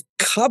language of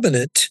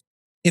covenant,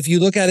 if you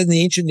look at it in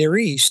the ancient Near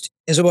East,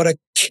 is about a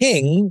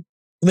king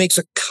who makes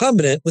a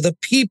covenant with a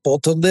people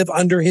to live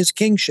under his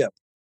kingship.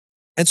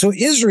 And so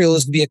Israel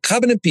is to be a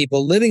covenant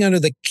people living under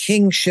the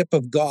kingship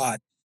of God.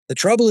 The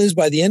trouble is,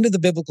 by the end of the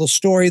biblical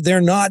story,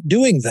 they're not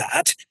doing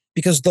that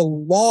because the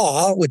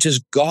law, which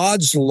is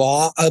God's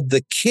law of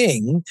the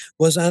king,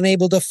 was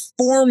unable to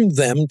form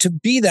them to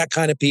be that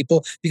kind of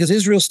people because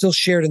Israel still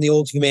shared in the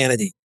old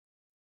humanity.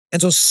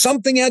 And so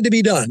something had to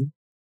be done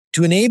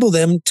to enable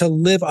them to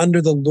live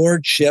under the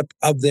lordship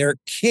of their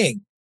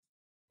king.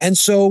 And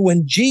so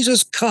when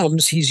Jesus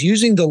comes, he's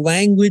using the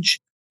language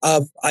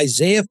of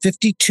Isaiah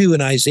 52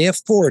 and Isaiah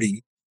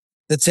 40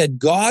 that said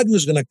God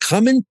was going to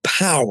come in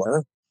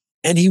power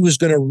and he was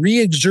going to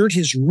re-exert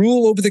his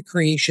rule over the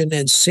creation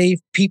and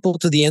save people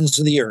to the ends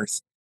of the earth.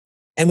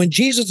 And when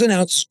Jesus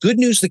announced good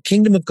news, the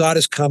kingdom of God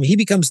has come, he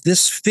becomes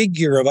this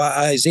figure of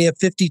Isaiah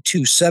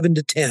 52,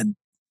 7-10.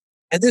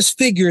 And this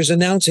figure is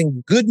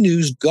announcing good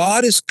news.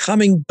 God is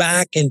coming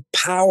back in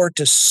power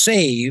to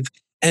save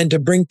and to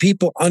bring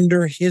people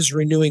under his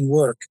renewing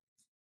work.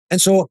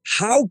 And so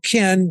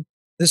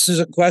this is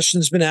a question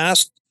that's been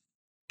asked,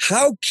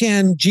 how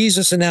can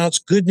Jesus announce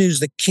good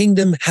news, the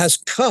kingdom has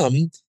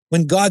come,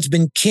 when God's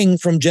been king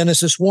from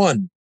Genesis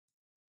 1?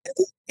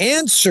 The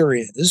answer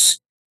is,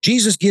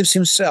 Jesus gives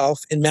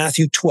himself in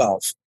Matthew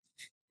 12.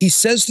 He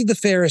says to the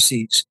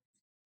Pharisees,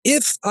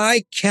 if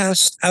I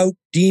cast out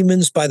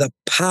demons by the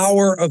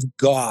power of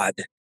God,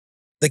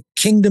 the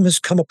kingdom has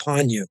come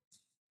upon you.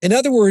 In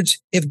other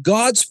words, if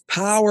God's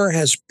power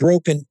has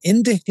broken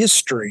into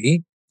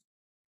history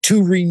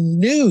to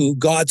renew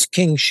God's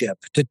kingship,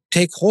 to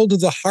take hold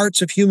of the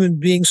hearts of human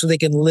beings so they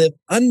can live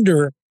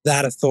under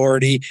that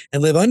authority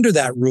and live under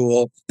that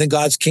rule, then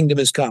God's kingdom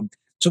has come.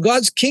 So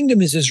God's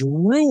kingdom is his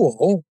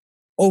rule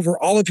over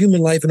all of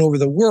human life and over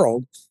the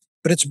world,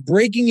 but it's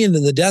breaking into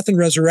the death and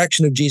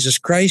resurrection of Jesus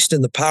Christ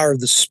and the power of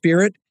the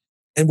Spirit.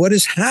 And what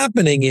is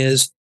happening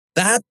is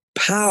that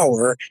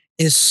power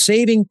is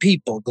saving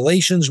people,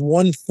 Galatians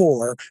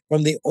 1:4,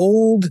 from the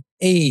old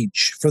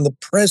age, from the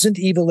present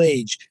evil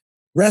age,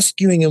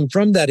 rescuing them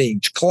from that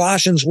age.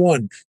 Colossians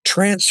 1,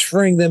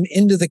 transferring them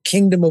into the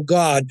kingdom of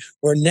God,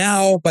 where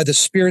now by the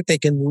Spirit they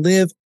can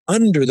live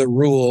under the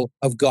rule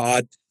of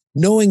God,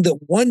 knowing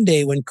that one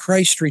day when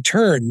Christ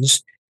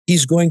returns,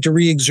 he's going to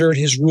re-exert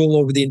his rule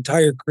over the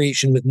entire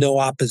creation with no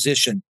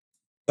opposition.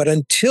 But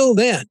until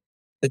then,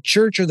 the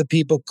church are the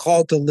people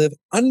called to live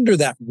under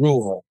that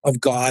rule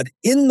of God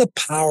in the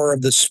power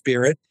of the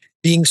Spirit,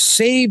 being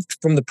saved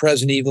from the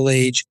present evil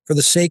age for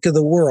the sake of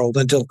the world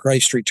until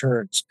Christ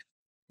returns.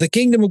 The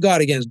kingdom of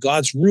God, again, is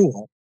God's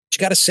rule. But you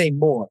got to say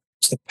more.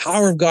 It's the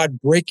power of God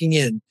breaking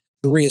in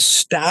to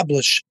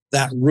reestablish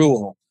that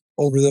rule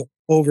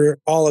over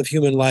all of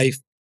human life.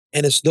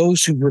 And it's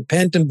those who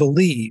repent and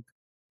believe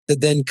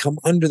that then come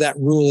under that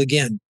rule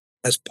again,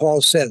 as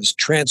Paul says,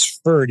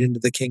 transferred into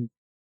the kingdom.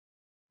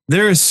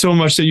 There is so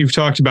much that you've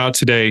talked about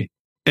today.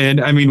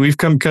 And I mean, we've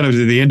come kind of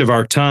to the end of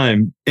our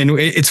time. And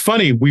it's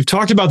funny, we've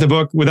talked about the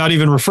book without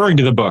even referring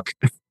to the book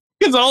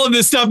because all of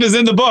this stuff is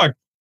in the book.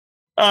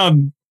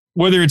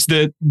 Whether it's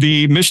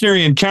the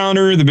missionary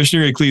encounter, the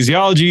missionary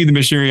ecclesiology, the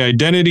missionary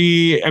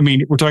identity. I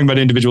mean, we're talking about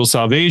individual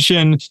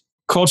salvation,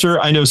 culture.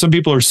 I know some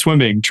people are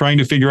swimming, trying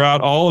to figure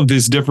out all of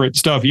this different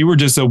stuff. You were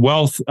just a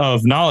wealth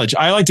of knowledge.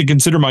 I like to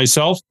consider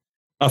myself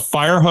a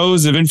fire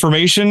hose of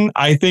information.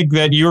 I think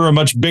that you're a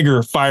much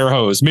bigger fire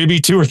hose, maybe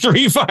 2 or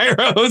 3 fire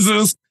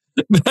hoses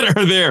that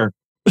are there.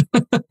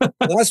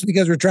 Well, that's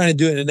because we're trying to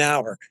do it in an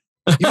hour.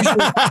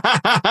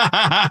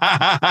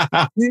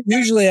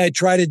 Usually I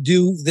try to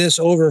do this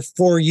over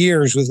 4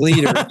 years with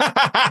leaders.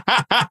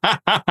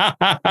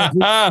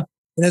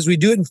 And as we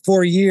do it in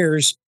 4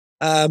 years,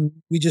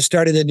 we just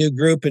started a new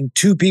group and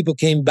 2 people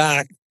came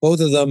back, both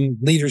of them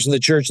leaders in the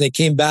church. And they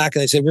came back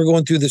and they said, we're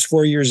going through this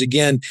 4 years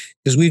again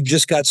because we've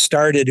just got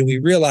started and we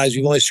realized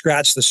we've only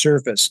scratched the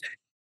surface.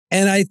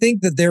 And I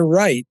think that they're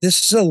right.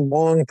 This is a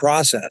long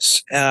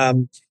process.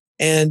 And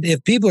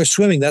if people are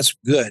swimming, that's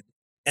good.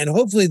 And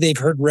hopefully they've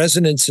heard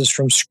resonances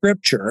from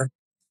Scripture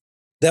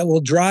that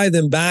will drive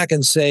them back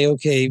and say,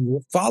 okay,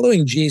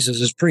 following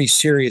Jesus is pretty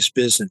serious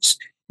business.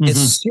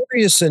 It's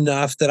serious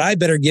enough that I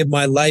better give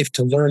my life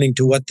to learn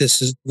what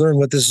this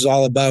is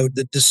all about.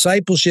 The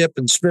discipleship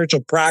and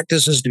spiritual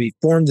practices to be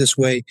formed this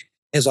way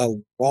is a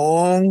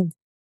long,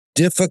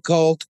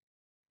 difficult,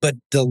 but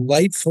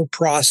delightful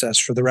process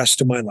for the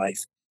rest of my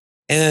life.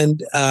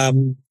 And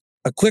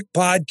a quick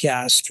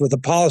podcast with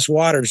Apollos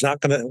Water is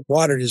not going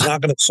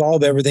to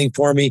solve everything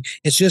for me.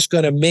 It's just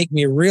going to make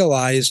me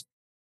realize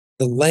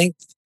the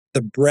length,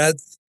 the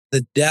breadth,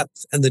 the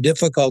depth, and the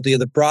difficulty of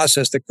the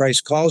process that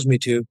Christ calls me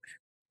to.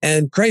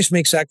 And Christ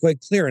makes that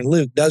quite clear in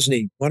Luke, doesn't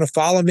he? Want to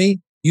follow me?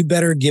 You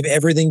better give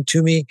everything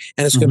to me.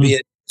 And it's going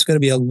to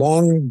be a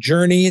long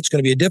journey. It's going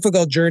to be a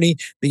difficult journey,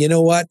 but you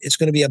know what? It's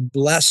going to be a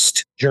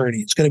blessed journey.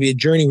 It's going to be a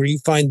journey where you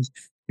find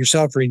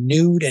yourself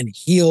renewed and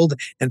healed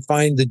and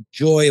find the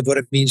joy of what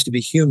it means to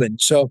be human.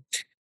 So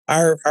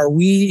are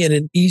we in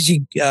an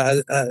easy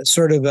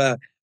sort of a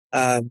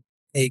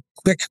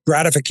quick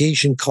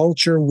gratification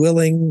culture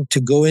willing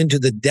to go into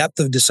the depth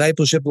of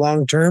discipleship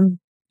long term?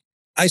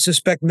 I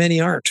suspect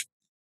many aren't.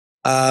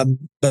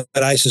 But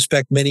I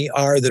suspect many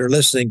are that are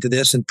listening to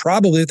this, and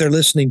probably if they're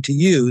listening to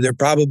you, they're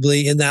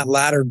probably in that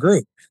latter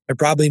group. They're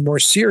probably more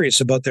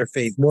serious about their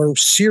faith, more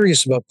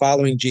serious about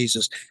following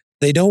Jesus.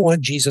 They don't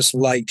want Jesus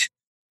light.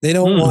 They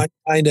don't want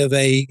kind of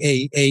a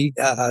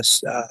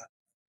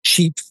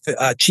cheap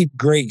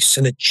grace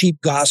and a cheap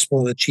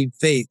gospel and a cheap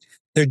faith.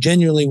 They're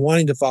genuinely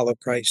wanting to follow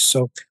Christ.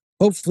 So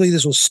hopefully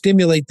this will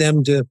stimulate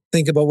them to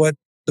think about what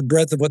the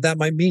breadth of what that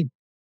might mean.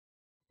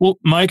 Well,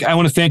 Mike, I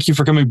want to thank you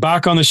for coming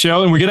back on the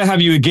show. And we're going to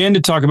have you again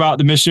to talk about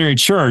the missionary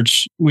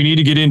church. We need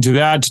to get into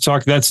that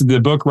That's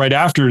the book right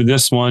after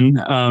this one.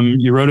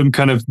 You wrote them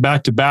kind of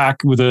back to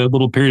back with a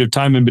little period of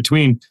time in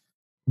between.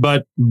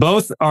 But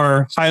both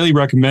are highly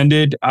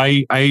recommended.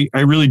 I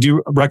really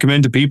do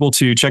recommend to people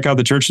to check out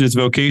The Church and Its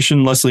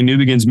Vocation, Leslie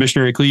Newbegin's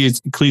Missionary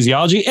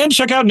Ecclesiology, and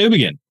check out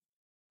Newbegin.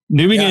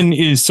 Newbegin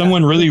is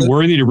someone really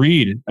worthy to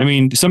read. I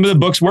mean, some of the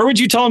books, where would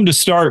you tell them to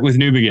start with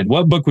Newbegin?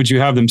 What book would you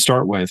have them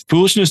start with?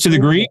 Foolishness to the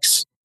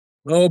Greeks?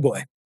 Oh,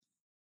 boy.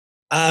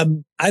 I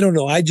don't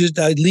know. A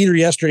leader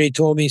yesterday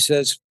told me,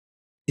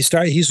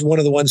 he's one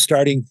of the ones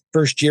starting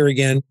first year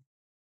again.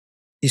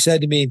 He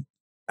said to me,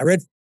 I read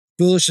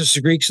Foolishness to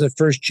the Greeks in the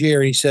first year.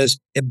 And he says,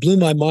 it blew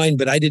my mind,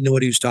 but I didn't know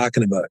what he was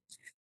talking about.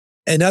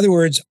 In other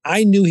words,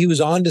 I knew he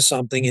was onto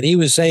something, and he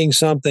was saying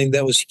something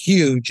that was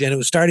huge, and it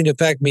was starting to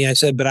affect me. I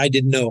said, but I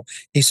didn't know.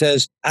 He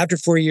says, after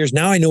 4 years,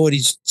 now I know what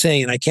he's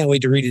saying, and I can't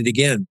wait to read it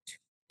again.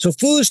 So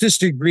Foolishness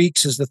to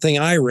Greeks is the thing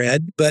I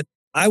read, but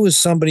I was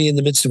somebody in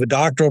the midst of a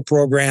doctoral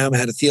program,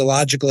 had a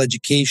theological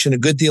education, a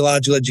good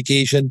theological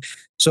education.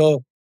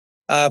 So,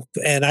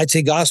 and I'd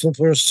say Gospel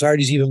Plural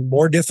Society is even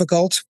more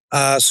difficult.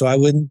 So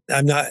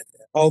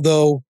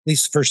although at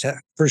least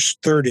the first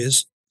third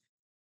is.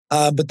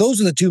 But those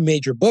are the two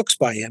major books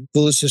by him,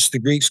 Foolishness to the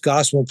Greeks,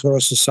 Gospel and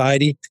Plural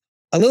Society.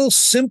 A little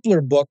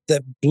simpler book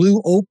that blew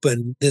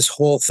open this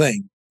whole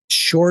thing.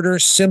 Shorter,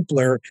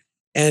 simpler,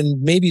 and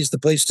maybe is the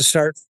place to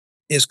start,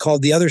 is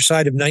called The Other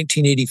Side of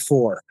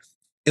 1984.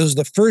 It was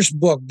the first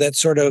book that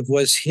sort of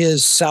was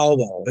his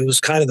salvo. It was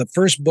kind of the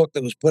first book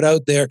that was put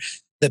out there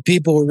that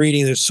people were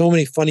reading. There's so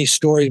many funny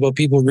stories about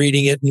people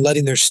reading it and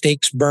letting their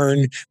steaks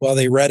burn while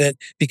they read it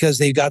because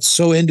they got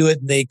so into it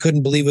and they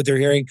couldn't believe what they're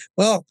hearing.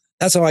 Well,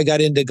 that's how I got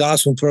into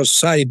Gospel and Plural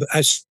Society,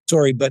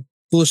 but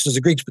Foolishness of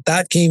the Greeks, but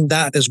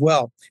that as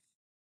well.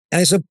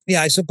 And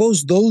I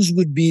suppose those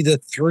would be the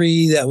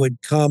three that would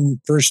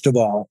come first of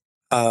all.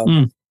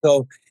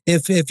 So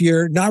if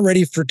you're not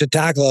ready to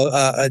tackle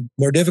a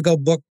more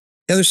difficult book,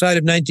 The Other Side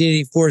of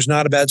 1984 is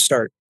not a bad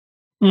start.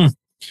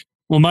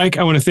 Well, Mike,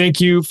 I want to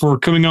thank you for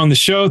coming on the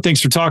show.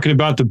 Thanks for talking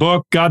about the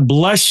book. God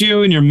bless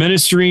you in your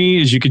ministry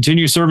as you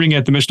continue serving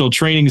at the Missional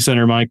Training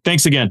Center, Mike.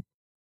 Thanks again.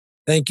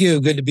 Thank you.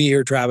 Good to be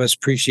here, Travis.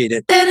 Appreciate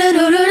it.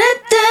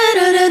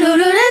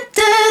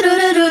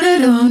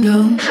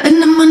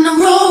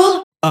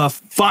 A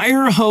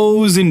fire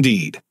hose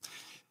indeed.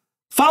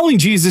 Following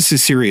Jesus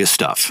is serious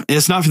stuff.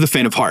 It's not for the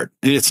faint of heart.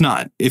 It's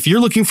not. If you're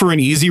looking for an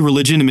easy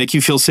religion to make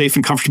you feel safe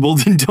and comfortable,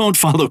 then don't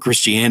follow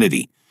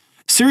Christianity.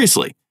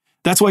 Seriously.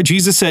 That's why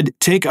Jesus said,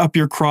 take up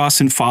your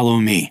cross and follow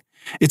me.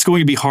 It's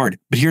going to be hard,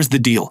 but here's the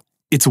deal.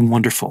 It's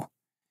wonderful.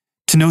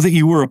 To know that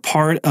you were a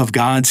part of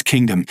God's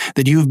kingdom,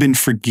 that you have been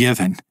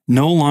forgiven,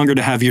 no longer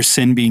to have your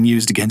sin being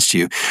used against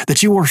you,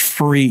 that you are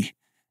free,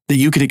 that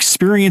you can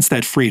experience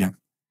that freedom.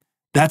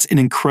 That's an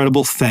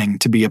incredible thing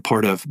to be a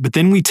part of. But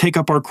then we take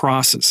up our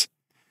crosses.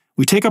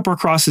 We take up our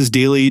crosses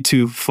daily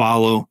to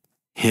follow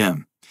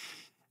him.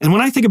 And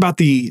when I think about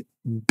the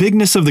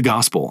bigness of the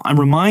gospel, I'm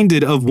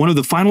reminded of one of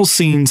the final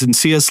scenes in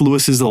C.S.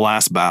 Lewis's The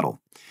Last Battle.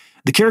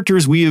 The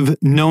characters we have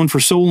known for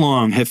so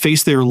long have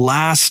faced their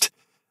last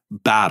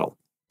battle.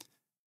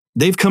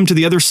 They've come to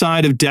the other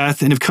side of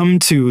death and have come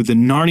to the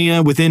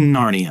Narnia within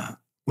Narnia,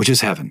 which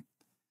is heaven.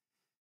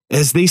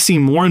 As they see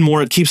more and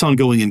more, it keeps on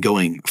going and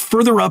going.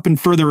 Further up and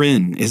further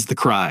in is the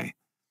cry.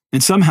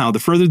 And somehow, the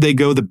further they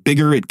go, the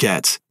bigger it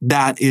gets.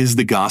 That is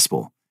the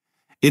gospel.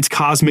 It's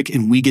cosmic,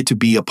 and we get to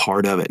be a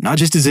part of it, not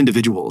just as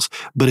individuals,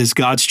 but as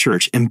God's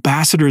church,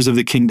 ambassadors of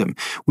the kingdom.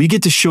 We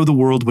get to show the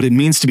world what it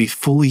means to be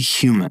fully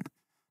human,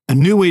 a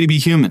new way to be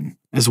human,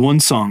 as one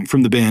song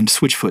from the band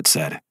Switchfoot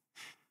said.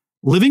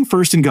 Living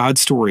first in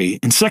God's story,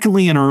 and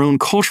secondly in our own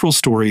cultural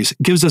stories,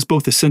 gives us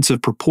both a sense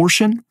of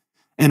proportion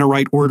and a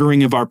right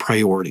ordering of our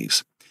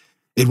priorities.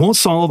 It won't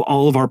solve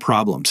all of our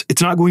problems.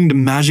 It's not going to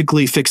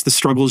magically fix the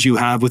struggles you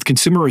have with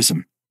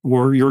consumerism,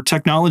 or your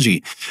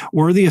technology,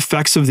 or the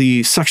effects of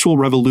the sexual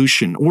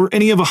revolution, or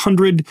any of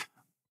 100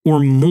 or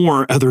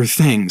more other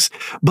things.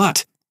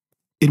 But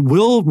it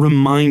will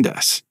remind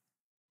us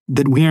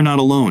that we are not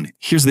alone.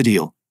 Here's the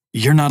deal.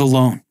 You're not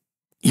alone.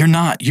 You're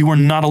not. You are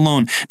not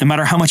alone. No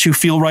matter how much you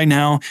feel right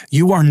now,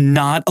 you are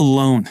not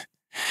alone.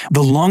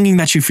 The longing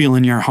that you feel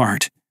in your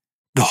heart,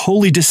 the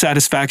holy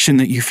dissatisfaction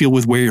that you feel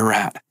with where you're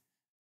at,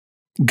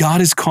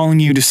 God is calling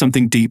you to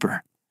something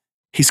deeper.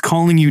 He's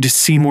calling you to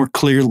see more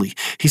clearly.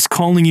 He's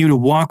calling you to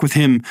walk with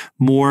him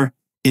more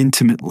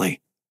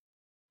intimately.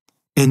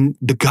 And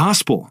the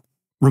gospel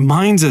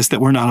reminds us that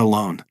we're not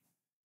alone,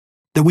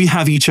 that we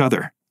have each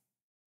other,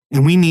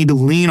 and we need to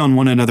lean on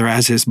one another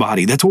as his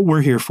body. That's what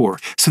we're here for,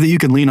 so that you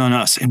can lean on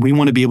us, and we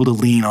want to be able to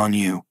lean on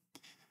you.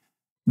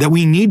 That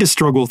we need to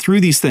struggle through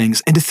these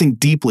things and to think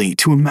deeply,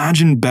 to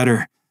imagine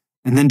better,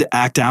 and then to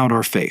act out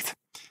our faith.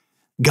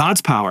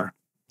 God's power,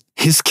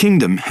 his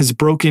kingdom, has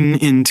broken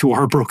into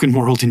our broken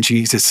world in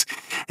Jesus,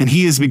 and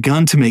he has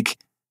begun to make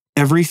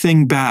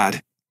everything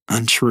bad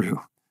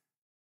untrue.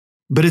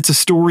 But it's a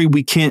story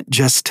we can't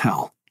just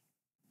tell.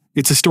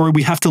 It's a story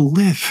we have to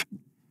live.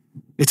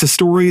 It's a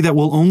story that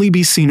will only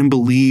be seen and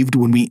believed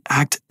when we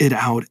act it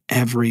out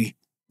every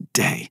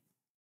day.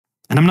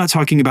 And I'm not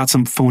talking about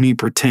some phony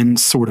pretend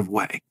sort of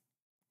way.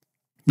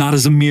 Not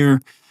as a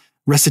mere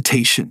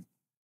recitation,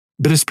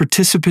 but as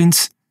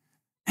participants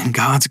in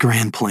God's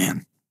grand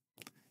plan.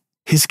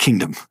 His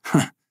kingdom.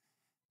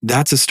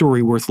 That's a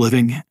story worth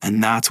living,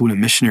 and that's what a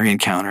missionary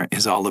encounter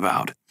is all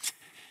about.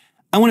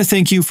 I want to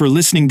thank you for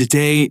listening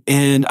today,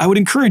 and I would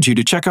encourage you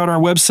to check out our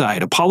website,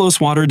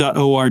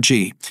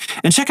 apolloswater.org,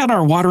 and check out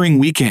our watering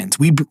weekends.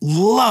 We'd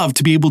love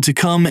to be able to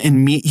come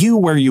and meet you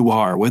where you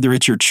are, whether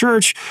it's your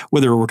church,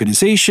 whether your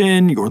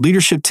organization, your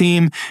leadership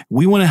team.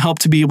 We want to help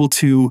to be able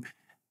to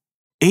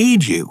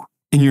aid you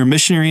in your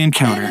missionary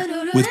encounter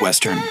with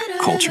Western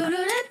culture.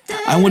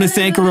 I want to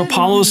thank our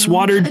Apollos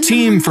Watered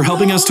team for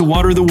helping us to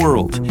water the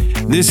world.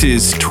 This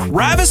is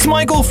Travis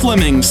Michael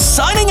Fleming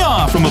signing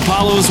off from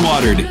Apollos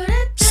Watered.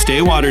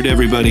 Stay watered,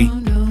 everybody.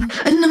 And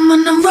I'm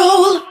on a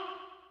roll.